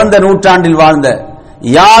 அந்த சிறந்த நூற்றாண்டில் வாழ்ந்த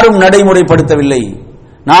யாரும் நடைமுறைப்படுத்தவில்லை.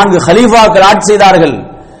 4 கலீஃபாக்கள் ஆட்சி செய்தார்கள்,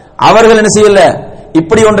 அவர்கள் என்ன செய்யல,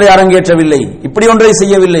 இப்படி ஒன்றை அரங்கேற்றவில்லை, இப்படி ஒன்றை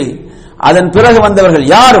செய்யவில்லை. அதன் பிறகு வந்தவர்கள்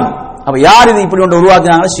யாரும், அப்ப யார் இது இப்படி ஒன்றை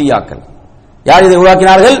உருவாக்கினார்கள்? ஷியாக்கள். யார் இதை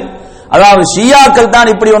உருவாக்கினார்கள்? அதாவது ஷியாக்கள் தான்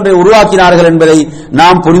இப்படி ஒன்றை உருவாக்கினார்கள் என்பதை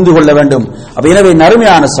நாம் புரிந்து கொள்ள வேண்டும். அப்ப எனவே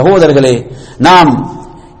நறுமையான சகோதரர்களே, நாம்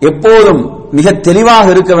எப்போதும் மிக தெளிவாக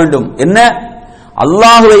இருக்க வேண்டும். என்ன,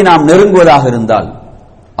 அல்லாஹுவை நாம் நெருங்குவதாக இருந்தால்,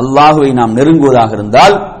 அல்லாஹுவை நாம் நெருங்குவதாக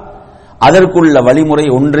இருந்தால் அதற்குள்ள வழிமுறை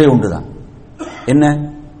ஒன்றே ஒன்றுதான். என்ன?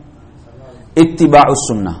 இத்திபாஉ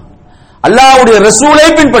சுன்னah, அல்லாஹ்வுடைய ரசூலை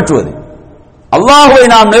பின்பற்றுவது. அல்லாஹுவை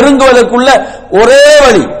நாம் நெருங்குவதற்குள்ள ஒரே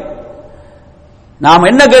வழி. நாம்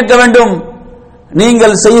என்ன கேட்க வேண்டும்?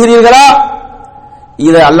 நீங்கள் செய்கிறீர்களா?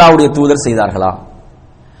 இதை அல்லாஹ்வுடைய தூதர் செய்தார்களா?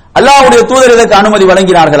 அல்லாஹ்வுடைய தூதர் இதற்கு அனுமதி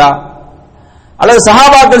வழங்கினார்களா? அல்லது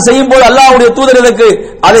சஹாபாக்கள் செய்யும் போது அல்லாஹ்வுடைய தூதர் இதற்கு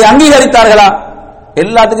அதை அங்கீகரித்தார்களா?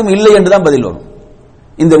 எல்லாத்துக்கும் இல்லை என்றுதான் பதில் வரும்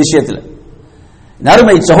இந்த விஷயத்தில்.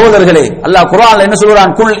 நறுமை சகோதரர்களே, அல்லாஹ் குர்ஆன்ல என்ன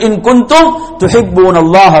சொல்றான்? குல் இன் குன்தும்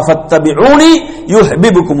துஹிப்பூனல்லாஹ ஃபத்தபிஊனி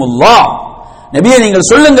யுஹ்பிபுகுமுல்லாஹ். நபியே, நீங்கள்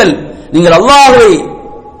சொல்லுங்கள், நீங்கள் அல்லாஹ்வை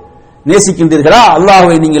நேசிக்கின்றீர்களா?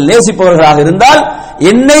 அல்லாஹ்வை நீங்கள் நேசிப்பவர்களாக இருந்தால்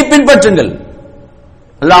என்னை பின்பற்றுங்கள்.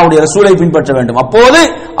 அல்லாஹ்வுடைய ரசூலை பின்பற்ற வேண்டும். அப்போது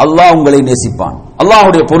அல்லாஹ் உங்களை நேசிப்பான்.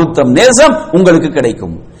 அல்லாஹ்வுடைய பொருத்தம், நேசம் உங்களுக்கு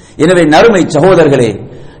கிடைக்கும். எனவே நறுமை சகோதரர்களே,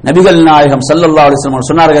 நபிகள் நாயகம் ஸல்லல்லாஹு அலைஹி வஸல்லம்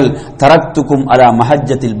சொன்னார்கள், தரக்துக்கும் அலா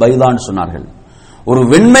மஹஜ்ஜத்தில் பைதான் சொன்னார்கள். ஒரு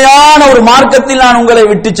வெண்மையான ஒரு மார்க்கத்தில் நான் உங்களை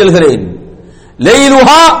விட்டு செல்கிறேன்.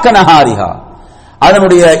 லைலுஹா கனஹாரிஹா,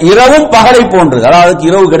 அதனுடைய இரவும் பகலை போன்றது. அதாவது அதுக்கு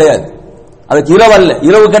இரவு கிடையாது, அதுக்கு இரவு அல்ல,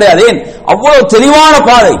 இரவு கிடையாது. ஏன்? அவ்வளவு தெளிவான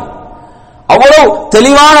பாதை, அவ்வளவு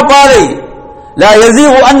தெளிவான பாதை. லா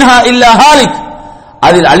யஸீஹு அன்ஹா இல்லா ஹாலிக்,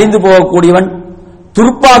 அதில் அழிந்து போகக்கூடியவன்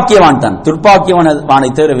துர்ப்பாக்கியவான் தான். துர்ப்பாக்கியவானை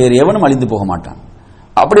தவிர வேறு எவனும் அழிந்து போக மாட்டான்.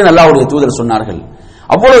 அப்படி அல்லாஹ்வுடைய தூதர் சொன்னார்கள்.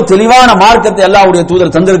 அவ்வளவு தெளிவான மார்க்கத்தை அல்லாஹ்வுடைய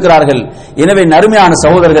தூதர் தந்திருக்கிறார்கள். எனவே நறுமையான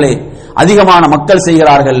சகோதரர்களே, அதிகமான மக்கள்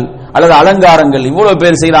செய்கிறார்கள் அல்லது அலங்காரங்கள் இவ்வளவு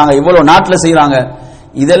பேர் செய்யறாங்க, இவ்வளவு நாட்டில் செய்யறாங்க,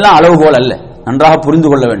 இதெல்லாம் அளவுகோல் அல்ல. நன்றாக புரிந்து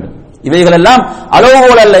கொள்ள வேண்டும். இவைகள் எல்லாம்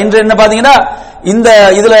அளவுகோல் அல்ல. இன்று என்ன பாத்தீங்கன்னா, இந்த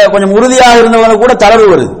இதுல கொஞ்சம் உறுதியாக இருந்தவங்க கூட தளர்வு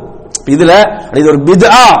வருது. இதுல இது ஒரு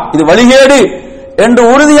பித்ஆ, இது வழிகேடு என்று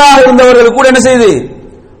உறுதியாக இருந்தவர்கள் கூட என்ன செய்யுது,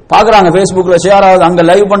 பாக்குறாங்க Facebookல ஷேர் ஆகுது, அங்க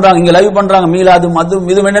லைவ் பண்றாங்க, இங்க லைவ் பண்றாங்க, மீலாது மதும்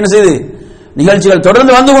இதுவும் என்ன செய்யுது, நிகழ்ச்சிகள்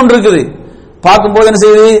தொடர்ந்து வந்து கொண்டிருக்குது. பார்க்கும்போது என்ன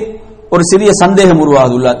செய்யுது, ஒரு சிறிய சந்தேகம்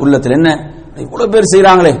உருவாகுது உள்ளத்தில். என்ன, இவ்வளவு பேர்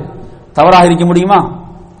செய்யறாங்களே, தவறாக இருக்க முடியுமா?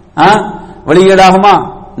 வழிகேடாகுமா?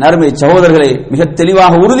 நறுமை சகோதரர்களே, மிக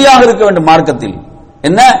தெளிவாக உறுதியாக இருக்க வேண்டும் மார்க்கத்தில்.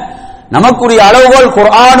 என்ன, நமக்குரிய அளவுகோல்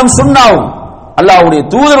குர்ஆனும் சுன்னாவும் அல்லாஹ்வுடைய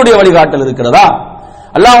தூதருடைய வழிகாட்டல் இருக்கிறதா?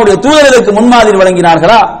 அல்லாஹ்வுடைய தூதர் இதற்கு முன்மாதிரி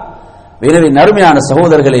வழங்கினார்களா? எனவே நறுமையான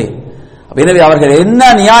சகோதரர்களே, எனவே அவர்கள் என்ன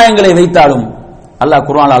நியாயங்களை வைத்தாலும் அல்லாஹ்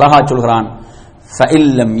குர்ஆனில் அழகா சொல்கிறான்,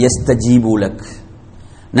 ஃபஇல்லம் யஸ்தஜீபு லக்,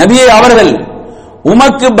 நபியே அவர்கள்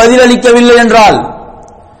உமக்கு பதிலளிக்கவில்லை என்றால்,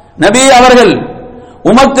 நபியே அவர்கள்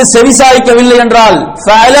உமக்கு செவிசாய்க்கவில்லை என்றால்,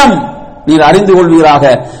 ஃபஅலம், நீர் அறிந்து கொள்வீராக,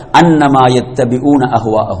 அன்னமா யத்தபிஊன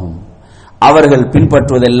அஹ்வாஅஹும், அவர்கள்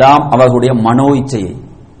பின்பற்றுவதெல்லாம் அவர்களுடைய மனோ இச்சையை.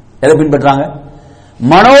 எதை பின்பற்றாங்க?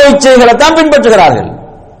 மனோ இச்சைகளை தான் பின்பற்றுகிறார்கள்.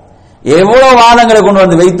 எவ்வளவு வாதங்களை கொண்டு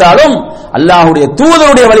வந்து வைத்தாலும் அல்லாஹ்வுடைய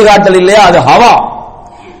தூதருடைய வழிகாட்டல் இல்லையா, அது ஹவா.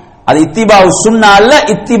 அது இத்திபாஉ சுன்னா அல்ல,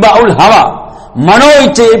 இத்திபாஉல் ஹவா, மனோ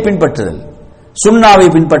இச்சையை பின்பற்றுதல், சுன்னாவை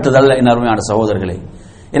பின்பற்றுதல் அல்ல. என் அருமையான சகோதரர்களே,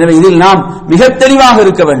 எனவே இதில் நாம் மிக தெளிவாக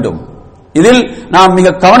இருக்க வேண்டும், இதில் நாம்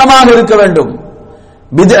மிக கவனமாக இருக்க வேண்டும்.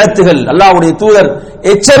 பித்அத்துகள் அல்லாஹ்வுடைய தூதர்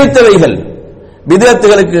எச்சரித்தவைகள்,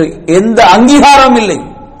 பித்அத்துகளுக்கு எந்த அங்கீகாரம் இல்லை.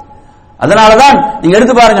 அதனாலதான் நீங்க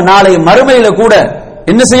எடுத்து பாருங்க, நாளை மறுமையில கூட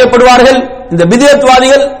என்ன செய்யப்படுவார்கள் இந்த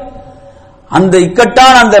பித்அத்வாதிகள்? அந்த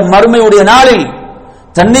இக்கட்டான அந்த மறுமையுடைய நாளில்,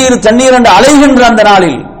 தண்ணீர் என்று அலைகின்ற அந்த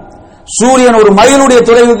நாளில், சூரியன் ஒரு மைலுடைய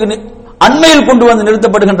தொலைவுக்கு அண்மையில் கொண்டு வந்து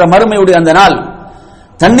நிறுத்தப்படுகின்ற மறுமையுடைய அந்த நாள்,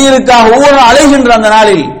 தண்ணீருக்காக ஒவ்வொரு அலைகின்ற அந்த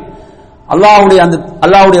நாளில்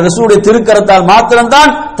அல்லாஹ்வுடைய ரசூலுடைய திருக்கரத்தால்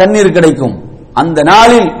மாத்திரம்தான் தண்ணீர் கிடைக்கும். அந்த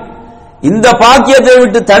நாளில் இந்த பாக்கியத்தை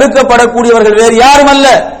விட்டு தடுக்கப்படக்கூடியவர்கள் வேறு யாரும் அல்ல.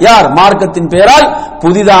 யார்? மார்க்கத்தின் பெயரால்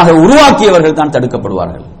புதிதாக உருவாக்கியவர்கள் தான்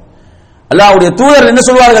தடுக்கப்படுவார்கள். அல்லாஹ்வுடைய தூதர் என்ன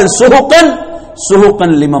சொல்வார்கள்? சுஹுகன்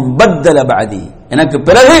சுஹுகன் லிமன் பத்தல பஅதி, எனக்கு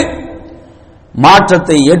பிறகு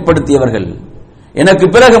மாற்றத்தை ஏற்படுத்தியவர்கள், எனக்கு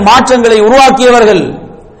பிறகு மாற்றங்களை உருவாக்கியவர்கள்,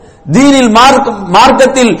 தீனில்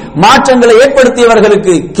மார்க்கத்தில் மாற்றங்களை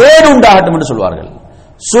ஏற்படுத்தியவர்களுக்கு கேடு உண்டாகட்டும் என்று சொல்வார்கள்.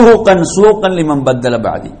 சுஹுகன் சுஹுகன் லிமன் பத்தல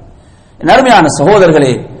பாதி. அருமையான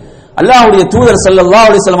சகோதரர்களே, அல்லாஹ்வுடைய தூதர் ஸல்லல்லாஹு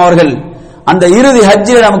அலைஹி வஸல்லம் அவர்கள் அந்த இறுதி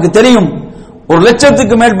ஹஜ்ஜில் நமக்கு தெரியும்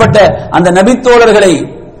 1,00,000க்கு மேற்பட்ட அந்த நபித்தோழர்களை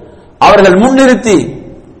அவர்கள் முன்னிறுத்தி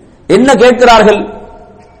என்ன கேட்கிறார்கள்?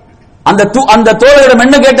 அந்த தோழரிடம்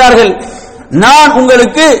என்ன கேட்டார்கள்? நான்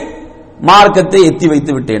உங்களுக்கு மார்க்கத்தை எத்தி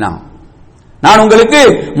வைத்து விட்டேனா, நான் உங்களுக்கு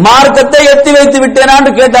மார்க்கத்தை எத்தி வைத்து விட்டேனா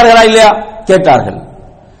என்று கேட்டார்களா இல்லையா? கேட்டார்கள்.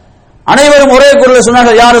 அனைவரும் ஒரே குரலில்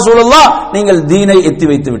சொன்னார்கள், யா ரசூலல்லாஹ், நீங்கள் தீனை எத்தி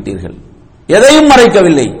வைத்து விட்டீர்கள், எதையும்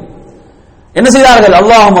மறைக்கவில்லை. என்ன செய்தார்கள்?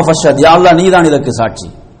 அல்லாஹும்ம ஃபஷ்ஹத், யா அல்லாஹ் நீதான் இதற்கு சாட்சி,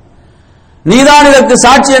 நீதான் இதற்கு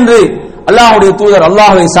சாட்சி என்று அல்லாஹ்வுடைய தூதர்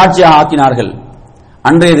அல்லாஹ்வை சாட்சியாக ஆக்கினார்கள்.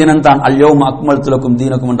 அன்றைய தினம் தான் அல்யௌம அக்மல்து லக்கும்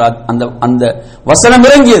தீனக்கும் என்ற அந்த வசனம்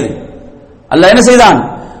இறங்கியது. அல்லாஹ் என்ன செய்தான்?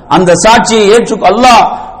 அந்த சாட்சியை அல்லாஹ்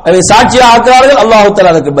சாட்சியாக ஆக்கிறார்கள். அல்லாஹ்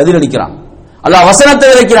தஆலா அதற்கு பதிலளிக்கிறான். அல்லாஹ் வசனத்தை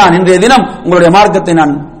இறக்கிறான், இன்றைய தினம் உங்களுடைய மார்க்கத்தை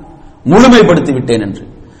நான் முழுமைப்படுத்தி விட்டேன் என்று.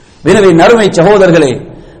 எனவே நறுமை சகோதரர்களே,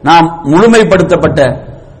 நாம் முழுமைப்படுத்தப்பட்ட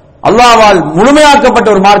அல்லாஹ்வால் முழுமையாக்கப்பட்ட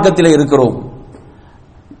ஒரு மார்க்கத்திலே இருக்கிறோம்.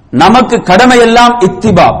 நமக்கு கடமை எல்லாம்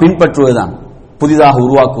இத்திபா, பின்பற்றுவதுதான், புதிதாக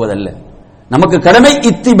உருவாக்குவதல்ல. நமக்கு கடமை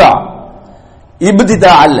இத்திபா,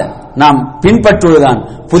 இப்திதா அல்ல, நாம் பின்பற்றுவதுதான்,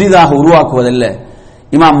 புதிதாக உருவாக்குவதல்ல.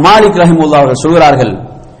 இமாம் மாலிக் ரஹிமஹுல்லாஹ் அவர்கள் சொல்கிறார்கள்,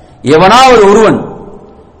 எவனாவது ஒருவன்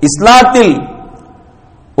இஸ்லாத்தில்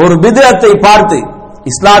ஒரு பித்அத்தை பார்த்து,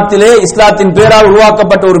 இஸ்லாத்தின் பேரால்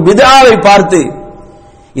உருவாக்கப்பட்ட ஒரு பித்ஆவை பார்த்து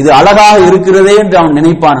இது அழகாக இருக்கிறதே என்று அவன்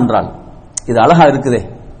நினைப்பான் என்றால், இது அழகா இருக்குதே,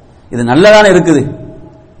 இது நல்லதான இருக்குது,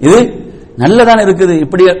 இது நல்லதான இருக்குது,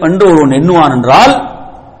 இப்படி என்று ஒருவன் எண்ணுவான் என்றால்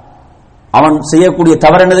அவன் செய்யக்கூடிய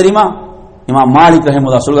தவறு என்ன தெரியுமா? இமாம் மாலிக்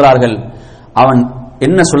ரஹிமஹுல்லாஹ் சொல்கிறார்கள், அவன்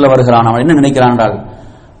என்ன சொல்ல வருகிறான், அவன் என்ன நினைக்கிறான் என்றால்,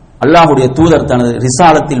 அல்லாஹ்வுடைய தூதர் தனது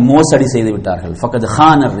ரிசாலத்தில் மோசடி செய்து விட்டார்கள். ஃபக்கத்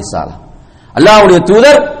ஹானர் ரிசாலா, அல்லாஹ்வுடைய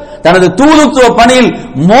தூதர் தனது தூதுத்துவ பணியில்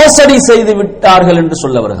மோசடி செய்து விட்டார்கள் என்று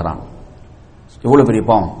சொல்ல வருகிறான். எவ்வளவு பெரிய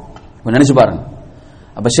பாவம் நினைச்சு பாருங்க.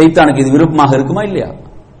 அப்ப ஷைத்தானுக்கு இது விருப்பமாக இருக்குமா இல்லையா?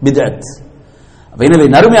 பித்அத். எனவே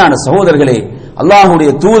நறுமையான சகோதரர்களே,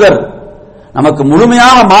 அல்லாஹ்வுடைய தூதர் நமக்கு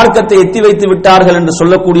முழுமையாக மார்க்கத்தை எத்தி வைத்து விட்டார்கள் என்று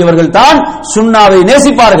சொல்லக்கூடியவர்கள் தான் சுன்னாவை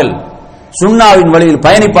நேசிப்பார்கள், சுன்னாவின் வழியில்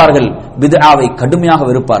பயணிப்பார்கள், பித்ஆவை கடுமையாக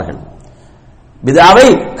வெறுப்பார்கள், பித்ஆவை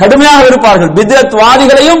கடுமையாக வெறுப்பார்கள்.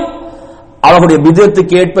 பித்அத்வாதிகளையும் அவர்களுடைய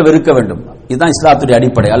பித்அத்துக்கு ஏற்ப வெறுக்க வேண்டும். இதுதான் இஸ்லாத்துடைய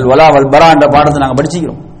அடிப்படை. அல் வலா வல் பரா என்ற பாடத்தை நாங்கள்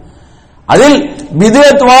படிச்சுக்கிறோம். அதில்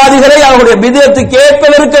பித்அத்வாதிகளை அவர்களுடைய பித்அத்துக்கு ஏற்ப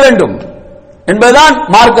வெறுக்க வேண்டும் என்பதுதான்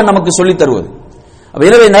மார்க்கம் நமக்கு சொல்லித் தருவது.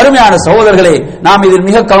 எனவே நறுமையான சகோதரர்களே, நாம் இதில்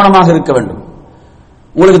மிக கவனமாக இருக்க வேண்டும்.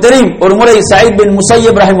 உங்களுக்கு தெரியும், ஒரு முறை சயீத் பின்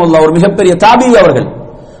முஸய்யப் ரஹிமஹுல்லாஹ், ஒரு மிகப்பெரிய தாபீ அவர்கள்,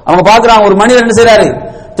 அவங்க பார்க்கிறாங்க ஒரு மனிதர் என்ன செய்றாரு,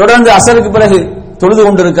 தொடர்ந்து அசருக்கு பிறகு தொழுது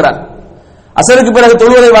கொண்டிருக்கிறார், அசருக்கு பிறகு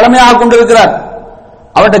தொழுவதை வளமையாக கொண்டிருக்கிறார்.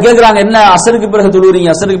 அவர்கிட்ட கேட்கிறாங்க, என்ன அசருக்கு பிறகு தொழுகிறீங்க,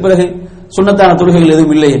 அசருக்கு பிறகு சுன்னத்தான தொழுகைகள்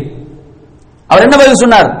எதுவும் இல்லையே? அவர் என்ன பதில்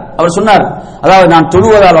சொன்னார்? அவர் சொன்னார், அதாவது நான்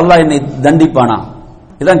தொழுவதால் அல்லாஹ் என்னை தண்டிப்பானா?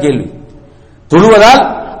 இதுதான் கேள்வி. தொழுவதால்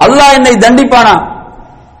அல்லாஹ் என்னை தண்டிப்பானா?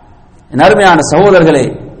 அருமையான சகோதரர்களே,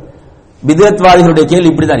 பித்அத்வாதிகளுடைய கேள்வி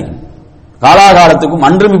இப்படிதான் இருக்கும். காலாகாலத்துக்கும்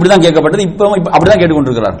அன்றும் இப்படிதான் கேட்கப்பட்டது, இப்பவும் அப்படிதான்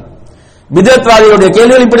கேட்டுக்கொண்டிருக்கிறார்கள். பித்அத்வாதிகளுடைய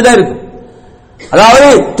கேள்விகள் இப்படிதான் இருக்கும். அதாவது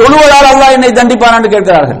தொழுவதால் அல்லாஹ் என்னை தண்டிப்பானான்னு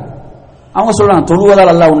கேட்கிறார்கள். அவங்க சொல்றாங்க,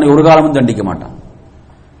 தொழுவதால் அல்லாஹ் உன்னை ஒரு காலமும் தண்டிக்க மாட்டான்,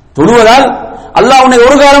 தொழுவதால் அல்லாஹ் உன்னை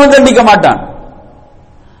ஒரு காலமும் தண்டிக்க மாட்டான்.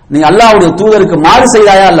 நீ அல்லாஹ்வுடைய தூதருக்கு மாறு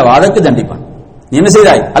செய்தாயா அல்லவா, அதற்கு தண்டிப்பான். நீ என்ன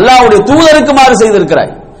செய்தாய்? அல்லாஹ்வுடைய தூதருக்கு மாறு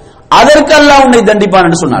செய்திருக்கிறாய், அதற்கு அல்லாஹ் உன்னை தண்டிப்பான்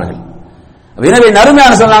என்று சொன்னார்கள். எனவே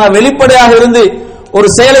நறுமையான சொன்னாங்க, வெளிப்படையாக இருந்து ஒரு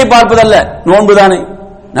செயலை பார்ப்பதல்ல, நோன்பு தானே,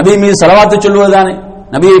 நபி மீது ஸலவாத்து சொல்வதுதானே,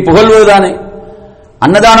 நபியை புகழ்வதுதானே,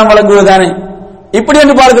 அன்னதானம் வழங்குவதுதானே, இப்படி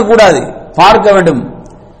என்று பார்க்க கூடாது, பார்க்க வேண்டும்.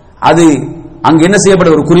 அது அங்கு என்ன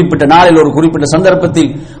செய்யப்படும், ஒரு குறிப்பிட்ட நாளில் ஒரு குறிப்பிட்ட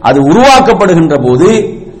சந்தர்ப்பத்தில் அது உருவாக்கப்படுகின்ற போது,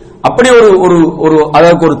 அப்படி ஒரு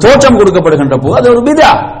அதற்கு ஒரு தோற்றம் கொடுக்கப்படுகின்ற போது அது ஒரு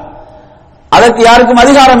பிதா, அதற்கு யாருக்கும்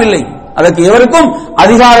அதிகாரம் இல்லை, அதற்கு எவருக்கும்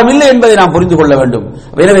அதிகாரம் இல்லை என்பதை நாம் புரிந்து கொள்ள வேண்டும்.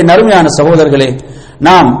 எனவே நறுமையான சகோதரர்களே,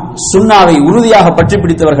 நாம் சுன்னாவை உறுதியாக பற்றி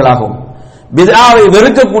பிடித்தவர்களாகவும் பித்ஆவை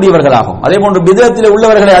வெறுக்கக்கூடியவர்களாகும், அதே போன்று பித்அத்திலே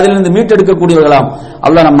உள்ளவர்களை அதிலிருந்து மீட்டெடுக்கக்கூடியவர்களாம்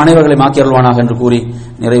அல்லாஹ் நம் அனைவர்களை மாக்கி அருள்வானாக என்று கூறி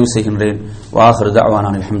நிறைவு செய்கின்றேன். வாஹிரு தஅவானா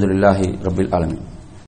அல்ஹம்துலில்லாஹி ரப்பில் ஆலமீன்.